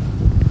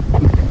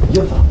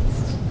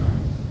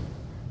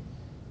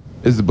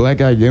 Is the black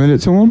guy giving it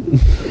to him?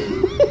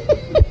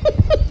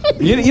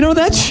 You know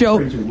that show?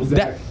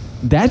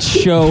 That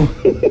show.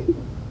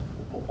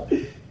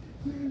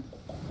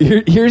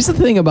 Here's the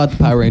thing about the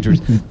Power Rangers.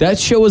 That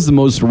show is the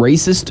most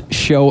racist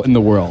show in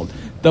the world.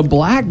 The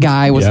black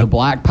guy was the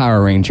black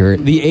Power Ranger.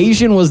 The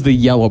Asian was the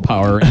yellow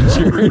Power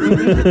Ranger.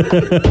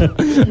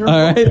 All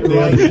right?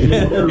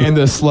 And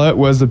the slut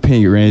was the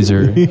pink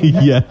ranger.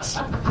 Yes.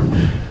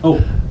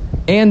 Oh.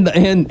 And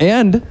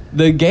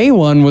the gay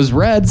one was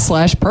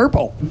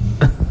red/purple.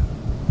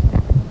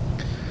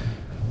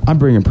 I'm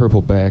bringing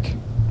purple back.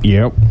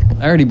 Yep.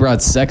 I already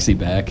brought sexy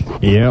back.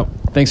 Yep.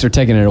 Thanks for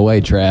taking it away,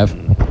 Trav.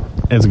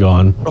 It's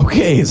gone.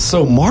 Okay,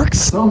 so Mark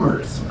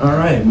Summers. All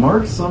right,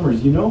 Mark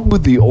Summers. You know who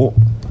the old...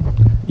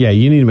 Yeah,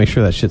 you need to make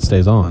sure that shit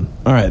stays on.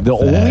 All right, the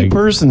only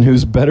person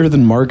who's better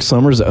than Mark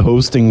Summers at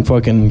hosting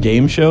fucking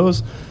game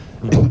shows,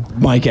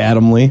 Mike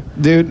Adamle.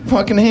 Dude,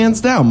 fucking hands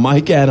down,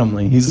 Mike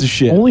Adamle. He's the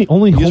shit. Only You guys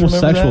remember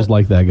homosexuals that?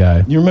 like that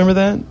guy. You remember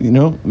that? You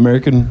know,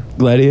 American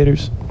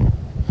Gladiators?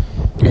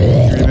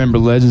 Remember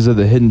Legends of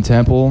the Hidden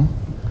Temple?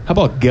 How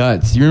about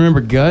Guts? You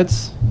remember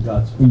Guts?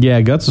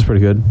 Yeah, Guts is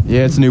pretty good.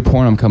 Yeah, it's a new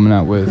porn I'm coming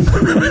out with.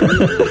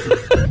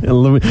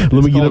 Let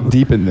me get up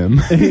deep in them.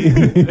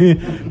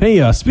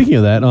 Hey, speaking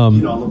of that,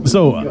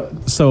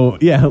 so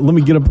yeah, let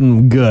me get up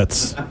in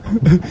Guts.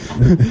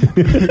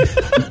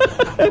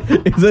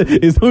 Is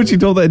that what you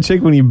told that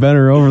chick when you bent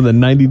her over the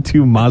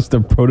 92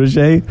 Mazda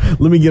Protege?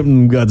 Let me get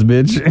in Guts,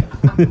 bitch.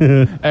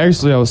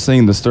 Actually, I was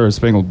singing the Star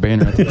Spangled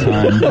Banner at the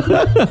time.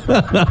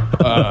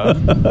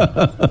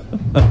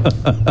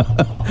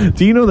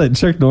 Do you know that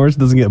Chuck Norris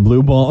doesn't get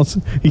blue balls?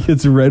 He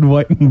gets red,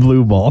 white, and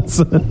blue balls.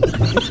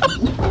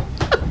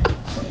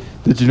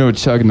 Did you know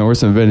Chuck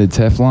Norris invented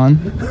Teflon?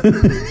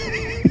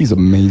 He's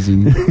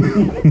amazing.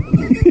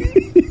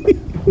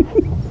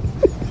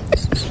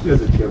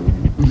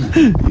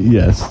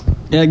 Yes.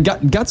 Yeah,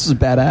 Guts was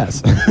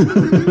badass.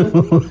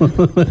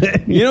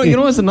 you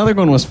know what's another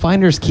one was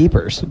Finders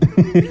Keepers.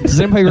 Does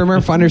anybody remember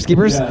Finders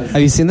Keepers? Yes.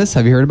 Have you seen this?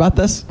 Have you heard about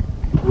this?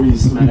 Where you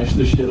smash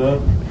the shit up?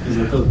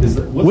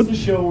 What's the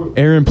show where...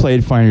 Aaron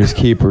played Finders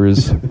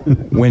Keepers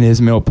when his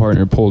male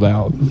partner pulled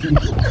out.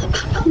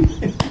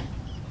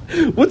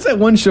 What's that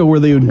one show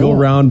where they would go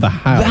around the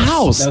house? The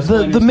house,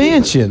 the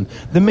mansion.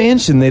 The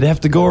mansion. They'd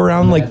have to go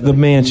around like the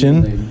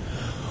mansion.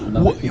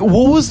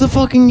 What was the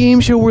fucking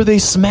game show where they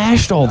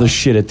smashed all the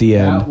shit at the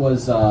end? That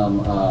was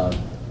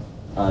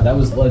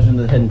Legend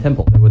of the Hidden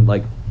Temple. They would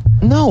like.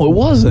 No, it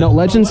wasn't. No,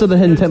 Legends of the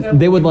Hidden Temple.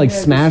 They would like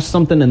smash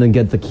something and then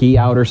get the key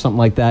out or something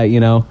like that. You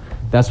know,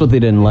 that's what they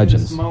did in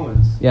Legends.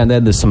 Yeah, and they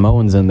had the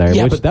Samoans in there.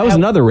 Yeah, which, but that was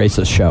another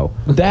racist show.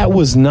 That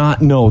was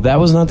not. No,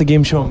 that was not the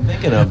game show I'm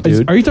thinking of,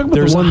 dude. Are you talking about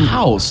There's the one? a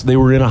house. They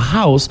were in a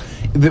house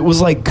that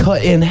was like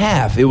cut in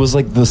half. It was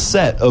like the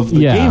set of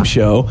the game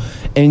show,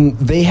 and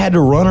they had to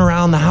run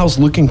around the house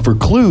looking for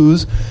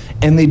clues.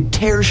 And they'd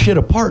tear shit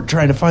apart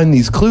trying to find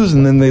these clues,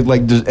 and then they'd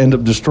like end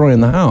up destroying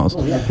the house.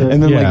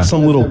 And then like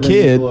some little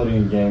kid.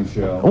 Game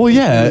show. Well,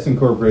 yeah, It's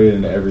incorporated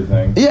into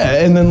everything.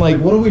 yeah, and then like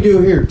What do we do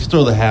here? Just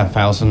throw the half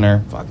house in there.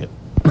 Fuck it.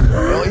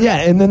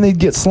 yeah, and then they'd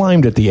get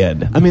slimed at the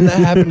end. I mean, that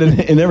happened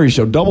in every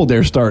show. Double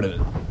Dare started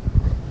it.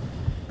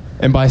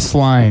 And by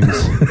slimes,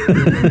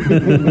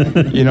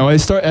 you know, I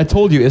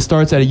told you it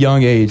starts at a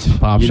young age.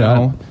 Pop you shot.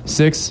 know,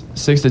 6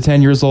 to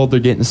 10 years old,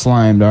 they're getting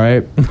slimed. All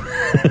right.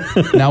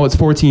 Now it's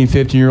 14,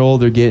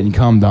 15-year-old, they're getting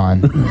cummed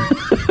on.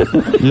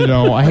 You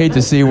know, I hate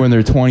to see when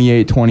they're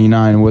 28,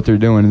 29, what they're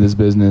doing in this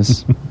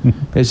business.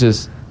 It's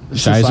just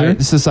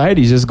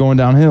society's just going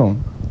downhill.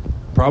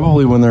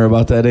 Probably when they're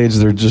about that age,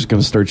 they're just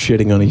going to start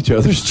shitting on each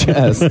other's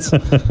chests.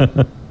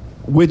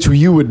 Which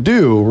you would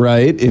do,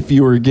 right? If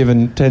you were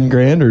given 10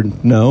 grand or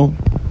no?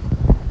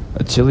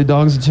 A chili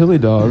dog's a chili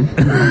dog.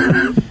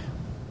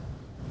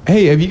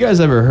 Hey, have you guys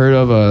ever heard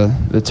of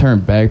the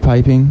term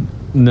bagpiping?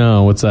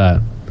 No, what's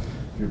that?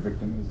 Your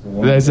victim is the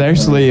one That's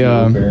actually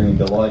bearing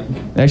delight.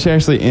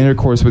 actually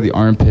intercourse with the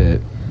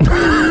armpit.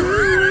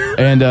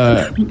 And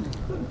a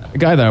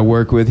guy that I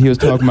work with, he was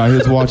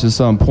watching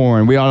some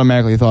porn. We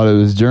automatically thought it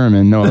was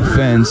German. No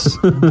offense.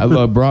 I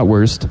love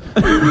bratwurst.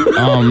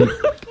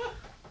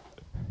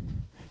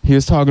 He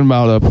was talking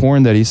about a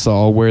porn that he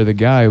saw where the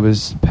guy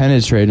was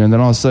penetrating, and then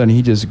all of a sudden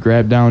he just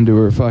grabbed down to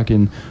her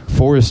fucking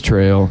forest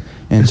trail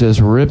and just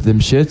ripped them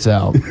shits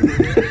out.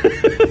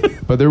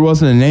 But there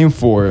wasn't a name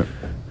for it.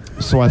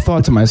 So I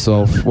thought to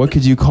myself, what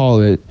could you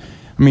call it?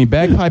 I mean,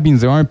 bagpiping's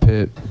the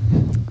armpit.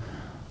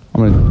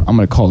 I'm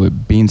gonna call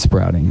it bean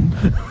sprouting.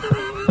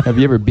 Have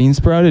you ever bean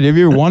sprouted? Have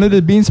you ever wanted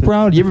a bean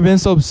sprout? You ever been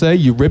so upset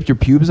you ripped your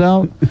pubes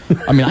out?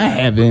 I mean, I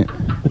haven't.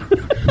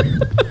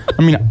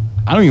 I mean,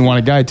 I don't even want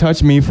a guy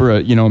touch me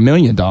for $1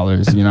 million,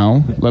 you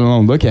know, let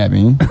alone look at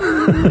me.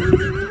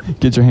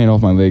 Get your hand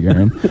off my leg,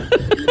 Aaron.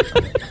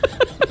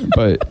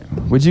 But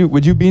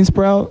Would you bean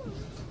sprout?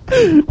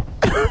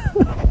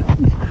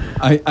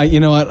 I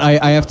you know what?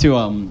 I have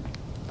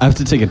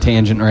to take a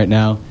tangent right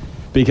now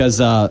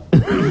because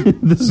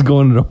This is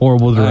going in a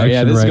horrible direction.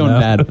 yeah, this is right going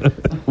now.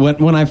 bad.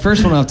 When I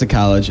first went off to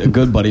college, a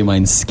good buddy of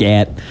mine,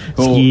 Scat,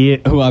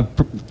 who I've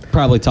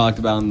probably talked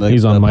about in the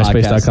He's on the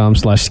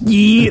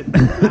myspace.com/skeet.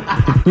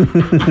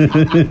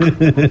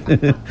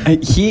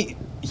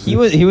 He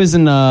was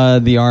in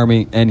the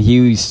army, and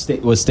he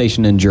was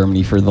stationed in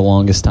Germany for the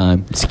longest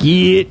time.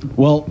 Skeet.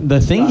 Well,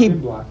 the thing he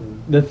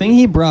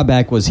brought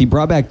back was he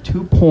brought back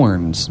 2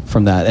 porns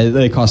from that.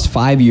 They cost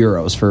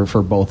 €5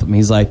 for both of them.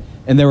 He's like,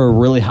 and there were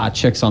really hot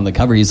chicks on the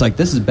cover. He's like,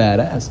 this is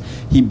badass.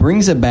 He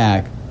brings it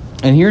back,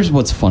 and here's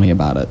what's funny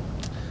about it.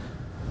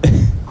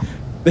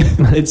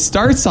 It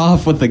starts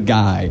off with a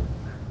guy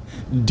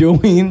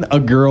doing a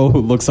girl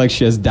who looks like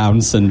she has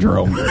Down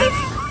syndrome.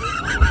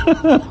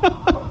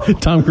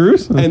 Tom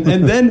Cruise? and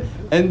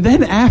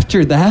then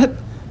after that,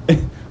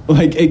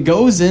 like it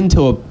goes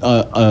into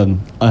a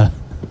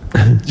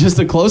just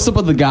a close up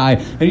of the guy,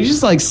 and he's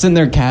just like sitting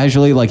there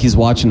casually, like he's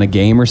watching a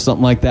game or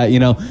something like that, you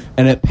know.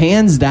 And it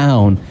pans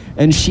down,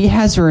 and she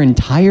has her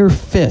entire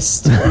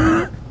fist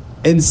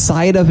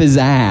inside of his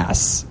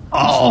ass.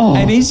 Oh,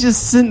 and he's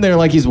just sitting there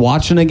like he's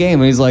watching a game,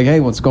 and he's like,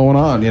 "Hey, what's going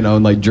on?" You know,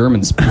 in like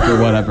German speak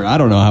or whatever. I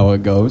don't know how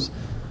it goes.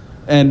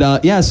 And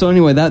yeah, so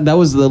anyway, that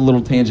was the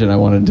little tangent I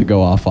wanted to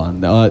go off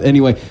on.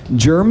 Anyway,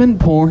 German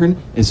porn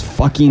is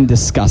fucking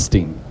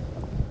disgusting.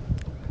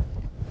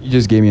 You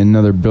just gave me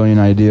another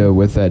brilliant idea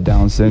with that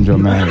Down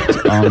syndrome act.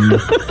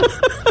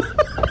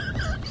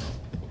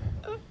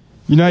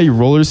 You know how you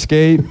roller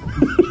skate?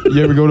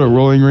 You ever go to a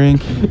rolling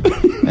rink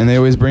and they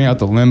always bring out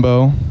the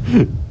limbo?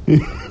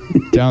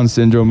 Down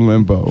syndrome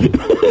limbo.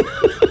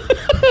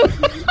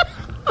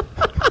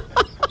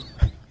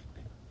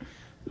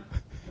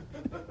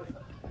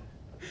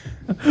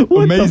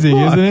 Amazing,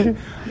 isn't it?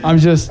 I'm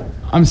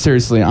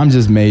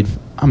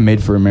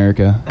made for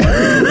America.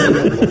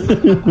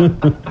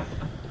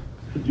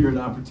 You're an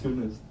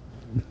opportunist.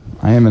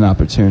 I am an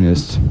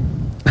opportunist.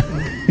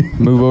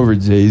 Move over,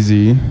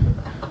 Jay-Z.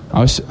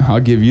 I'll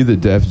give you the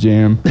Def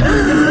Jam.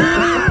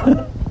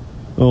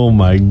 Oh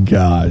my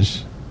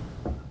gosh.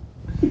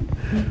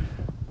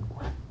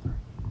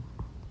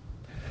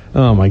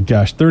 Oh my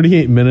gosh.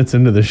 38 minutes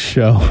into the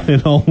show,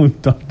 and all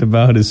we've talked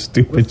about is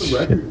stupid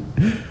shit.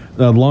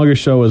 The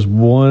longest show was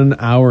 1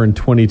 hour and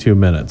 22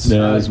 minutes.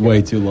 Yeah, it was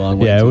way too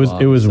long. It was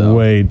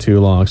way too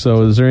long.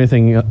 So is there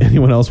anything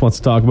anyone else wants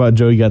to talk about?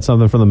 Joe, you got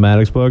something from the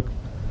Maddox book?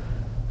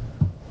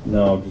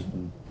 No, I've just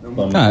been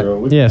thumbing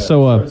through. Yeah,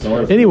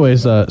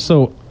 anyways,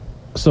 so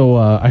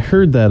I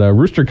heard that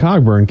Rooster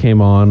Cogburn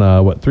came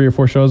on, 3 or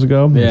 4 shows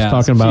ago? Yeah, he was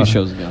talking about, a few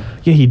shows ago.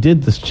 Yeah, he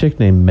did this chick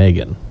named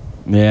Megan.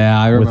 Yeah,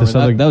 I remember this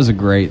that. That was a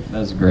great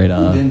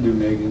didn't do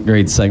Megan.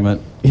 great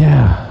segment.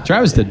 Yeah.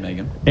 Travis did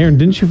Megan. Aaron,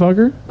 didn't you fuck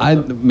her? I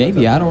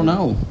don't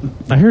know.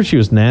 I heard she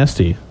was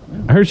nasty.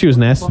 I heard she was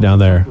nasty down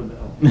there.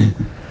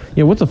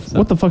 Yeah, what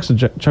the fuck's a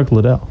Chuck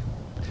Liddell?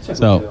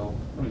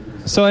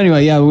 So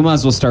anyway, yeah, we might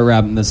as well start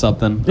wrapping this up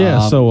then.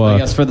 Yeah, I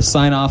guess for the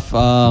sign off,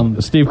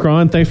 Steve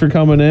Cron, thanks for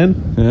coming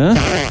in.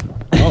 Yeah.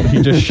 Oh,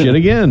 he just shit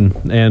again.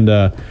 And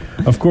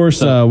of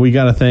course, we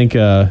got to thank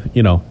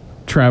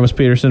Travis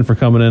Peterson for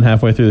coming in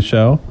halfway through the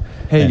show.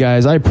 Hey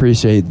guys, I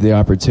appreciate the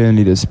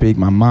opportunity to speak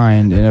my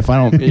mind, and if I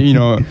don't,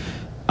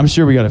 I'm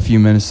sure we got a few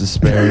minutes to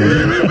spare.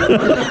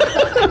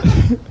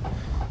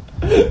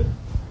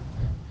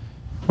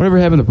 Whatever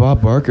happened to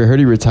Bob Barker? I heard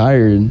he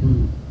retired.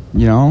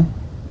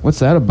 What's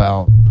that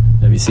about?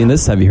 Have you seen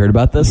this? Have you heard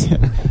about this?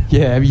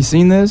 Yeah, have you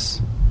seen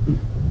this?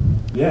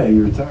 Yeah, he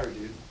retired,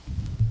 dude.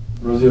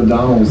 Rosie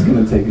O'Donnell was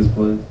going to take his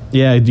place.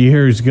 Yeah, do you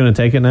hear who's going to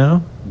take it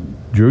now?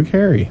 Drew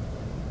Carey.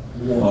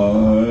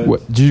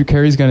 What? Drew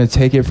Carey's going to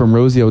take it from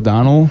Rosie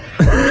O'Donnell?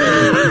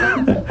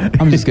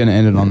 I'm just going to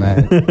end it on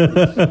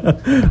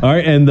that. All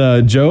right, and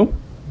Joe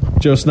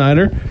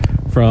Snyder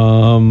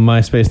from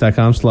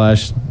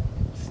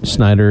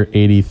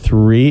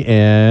myspace.com/Snyder83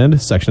 and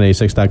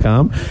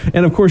section86.com.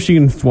 And of course,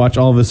 you can watch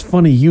all of his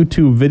funny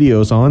YouTube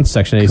videos on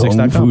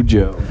section86.com. Kung Fu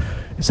Joe.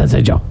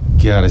 Sensei Joe.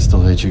 God, I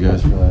still hate you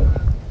guys for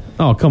that.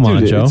 Oh, come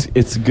on, Joe.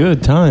 It's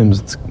good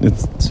times.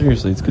 It's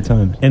seriously, it's good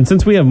times. And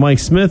since we have Mike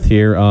Smith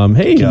here,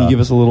 hey, Can you give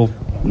us a little?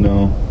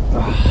 No.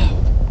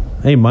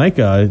 Hey, Mike,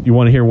 you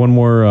want to hear one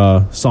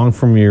more song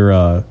from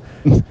your?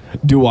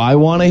 Do I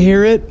want to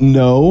hear it?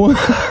 No.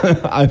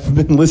 I've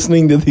been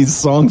listening to these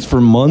songs for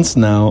months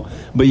now.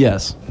 But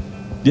yes,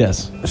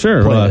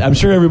 sure. I'm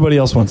sure everybody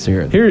else wants to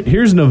hear it.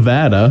 Here's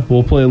Nevada.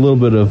 We'll play a little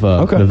bit of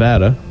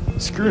Nevada.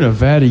 Screw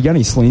Nevada. You got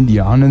any Celine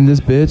Dion in this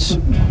bitch?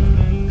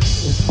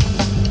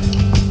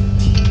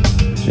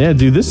 Yeah,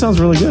 dude, this sounds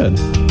really good.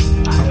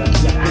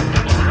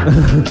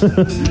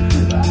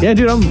 Yeah,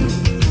 dude,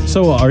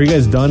 So, are you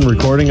guys done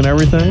recording and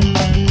everything?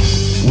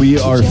 We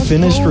are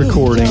finished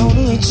recording.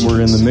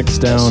 We're in the mix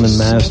down and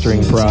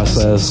mastering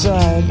process,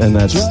 and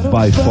that's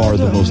by far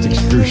the most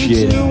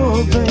excruciating.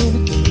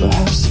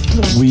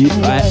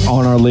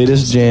 On our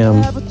latest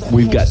jam,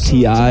 we've got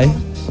T.I.,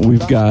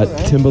 we've got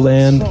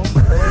Timbaland,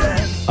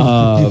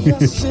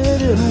 Bette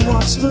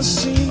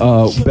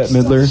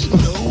Midler.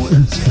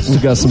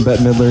 We've got some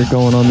Bette Midler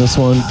going on this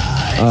one.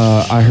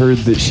 I heard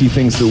that she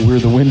thinks that we're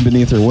the wind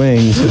beneath her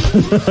wings,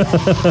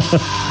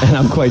 and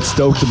I'm quite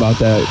stoked about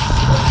that.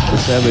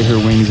 Sadly, her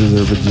wings is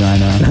her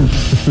vagina.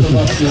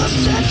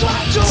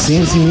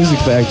 CNC Music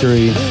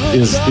Factory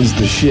is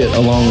the shit,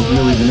 along with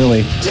Milli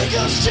Vanilli.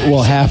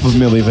 Well, half of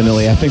Milli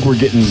Vanilli. I think we're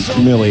getting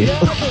Milli.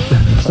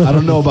 I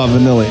don't know about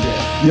Vanilli.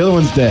 The other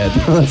one's dead.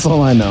 That's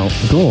all I know.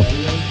 Cool.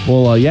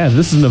 Well,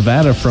 this is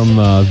Nevada from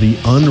the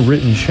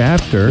Unwritten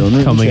Chapter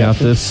coming out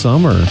this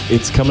summer.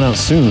 It's coming out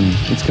soon.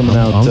 It's coming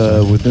out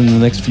within the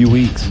next few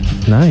weeks.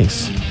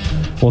 Nice.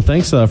 Well,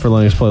 thanks for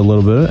letting us play a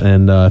little bit.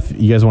 And if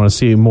you guys want to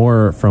see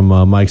more from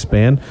Mike's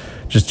band,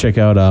 just check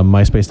out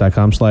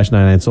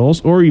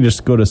myspace.com/99souls, or you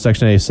just go to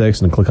Section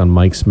 86 and click on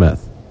Mike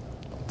Smith.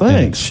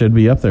 Thanks. It should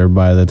be up there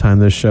by the time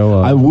this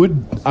show. I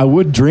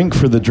would drink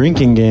for the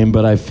drinking game,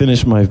 but I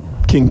finished my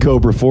King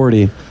Cobra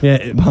 40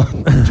 about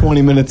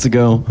 20 minutes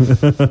ago.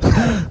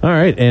 All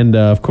right, and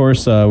of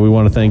course, we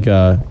want to thank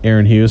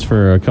Aaron Hughes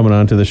for coming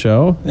on to the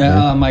show.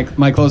 Yeah,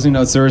 my closing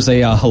notes, there was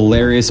a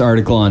hilarious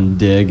article on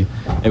Dig.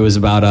 It was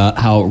about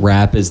how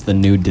rap is the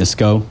new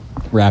disco,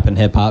 rap and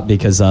hip-hop,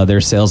 because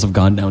their sales have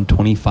gone down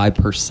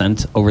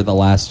 25% over the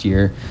last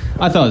year.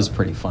 I thought it was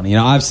pretty funny. You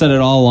know, I've said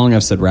it all along.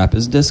 I've said rap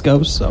is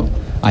disco, so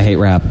I hate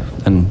rap,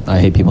 and I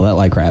hate people that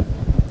like rap.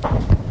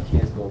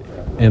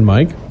 And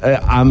Mike?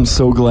 I'm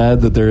so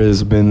glad that there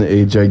has been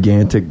a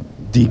gigantic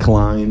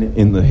decline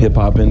in the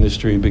hip-hop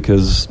industry,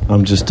 because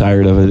I'm just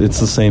tired of it. It's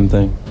the same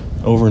thing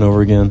over and over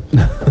again.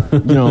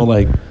 You know,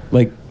 like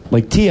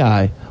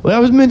T.I. Well, I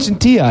was mentioning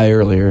T.I.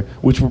 earlier,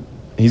 which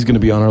he's going to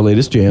be on our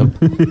latest jam.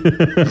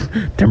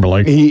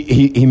 Timberlake.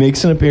 He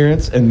makes an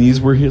appearance, and these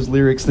were his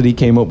lyrics that he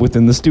came up with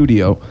in the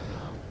studio.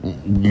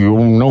 You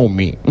don't know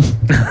me.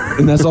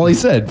 And that's all he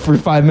said for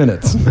 5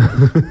 minutes.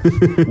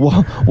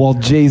 while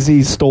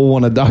Jay-Z stole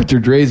one of Dr.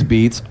 Dre's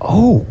beats.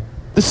 Oh,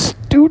 the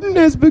student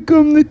has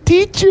become the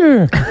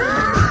teacher.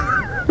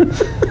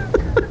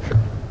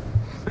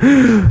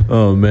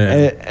 Oh,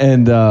 man.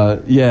 And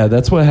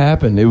that's what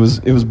happened. It was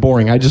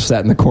boring. I just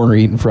sat in the corner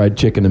eating fried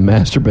chicken and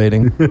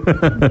masturbating.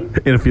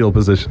 In a fetal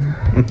position.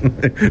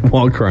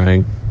 While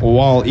crying.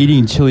 While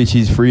eating chili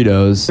cheese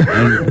Fritos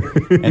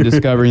and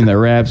discovering that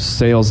rap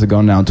sales have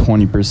gone down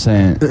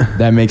 20%,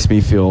 that makes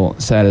me feel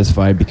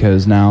satisfied,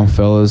 because now,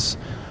 fellas,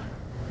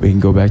 we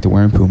can go back to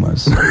wearing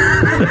Pumas.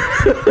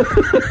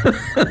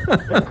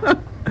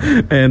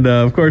 And,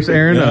 of course,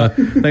 Aaron,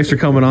 thanks for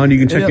coming on. You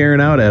can check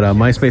Aaron out at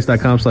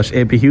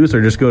myspace.com/APHughes,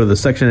 or just go to the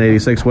Section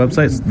 86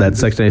 website,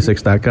 that's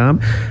section86.com,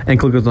 and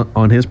click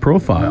on his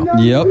profile.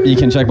 Yep, you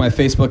can check my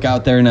Facebook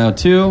out there now,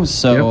 too.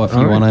 So if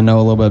you want to know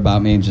a little bit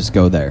about me, just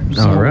go there.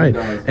 So, all right.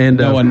 And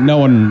no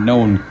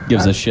one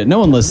gives a shit. No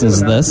one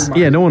listens to this.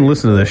 Yeah, no one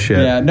listens to this shit.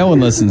 Yeah, no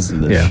one listens to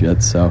this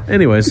shit. So,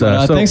 anyways,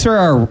 thanks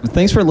for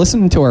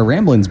listening to our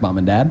ramblings, Mom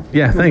and Dad.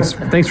 Yeah, thanks,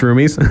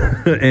 roomies.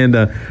 And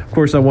of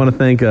course, I want to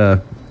thank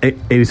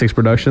 86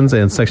 Productions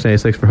and Section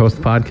 86 for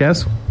hosting the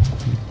podcast.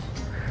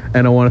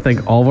 And I want to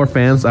thank all of our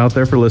fans out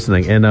there for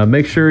listening. And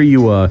make sure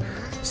you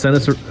send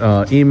us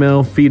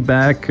email,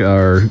 feedback,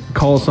 or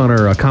call us on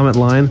our comment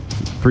line,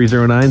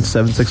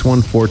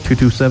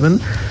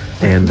 309-761-4227.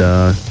 And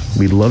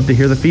we'd love to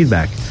hear the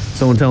feedback.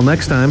 So until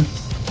next time,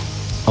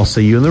 I'll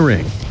see you in the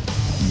ring.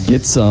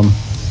 Get some.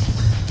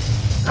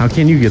 How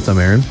can you get some,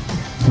 Aaron?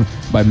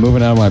 By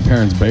moving out of my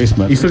parents'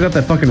 basement. You still got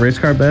that fucking race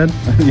car bed?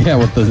 Yeah,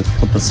 with the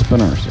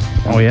spinners.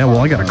 Oh yeah, well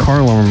I got a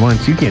car alarm on mine,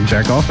 so you can't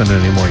jack off in it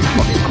anymore, you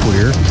fucking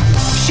queer.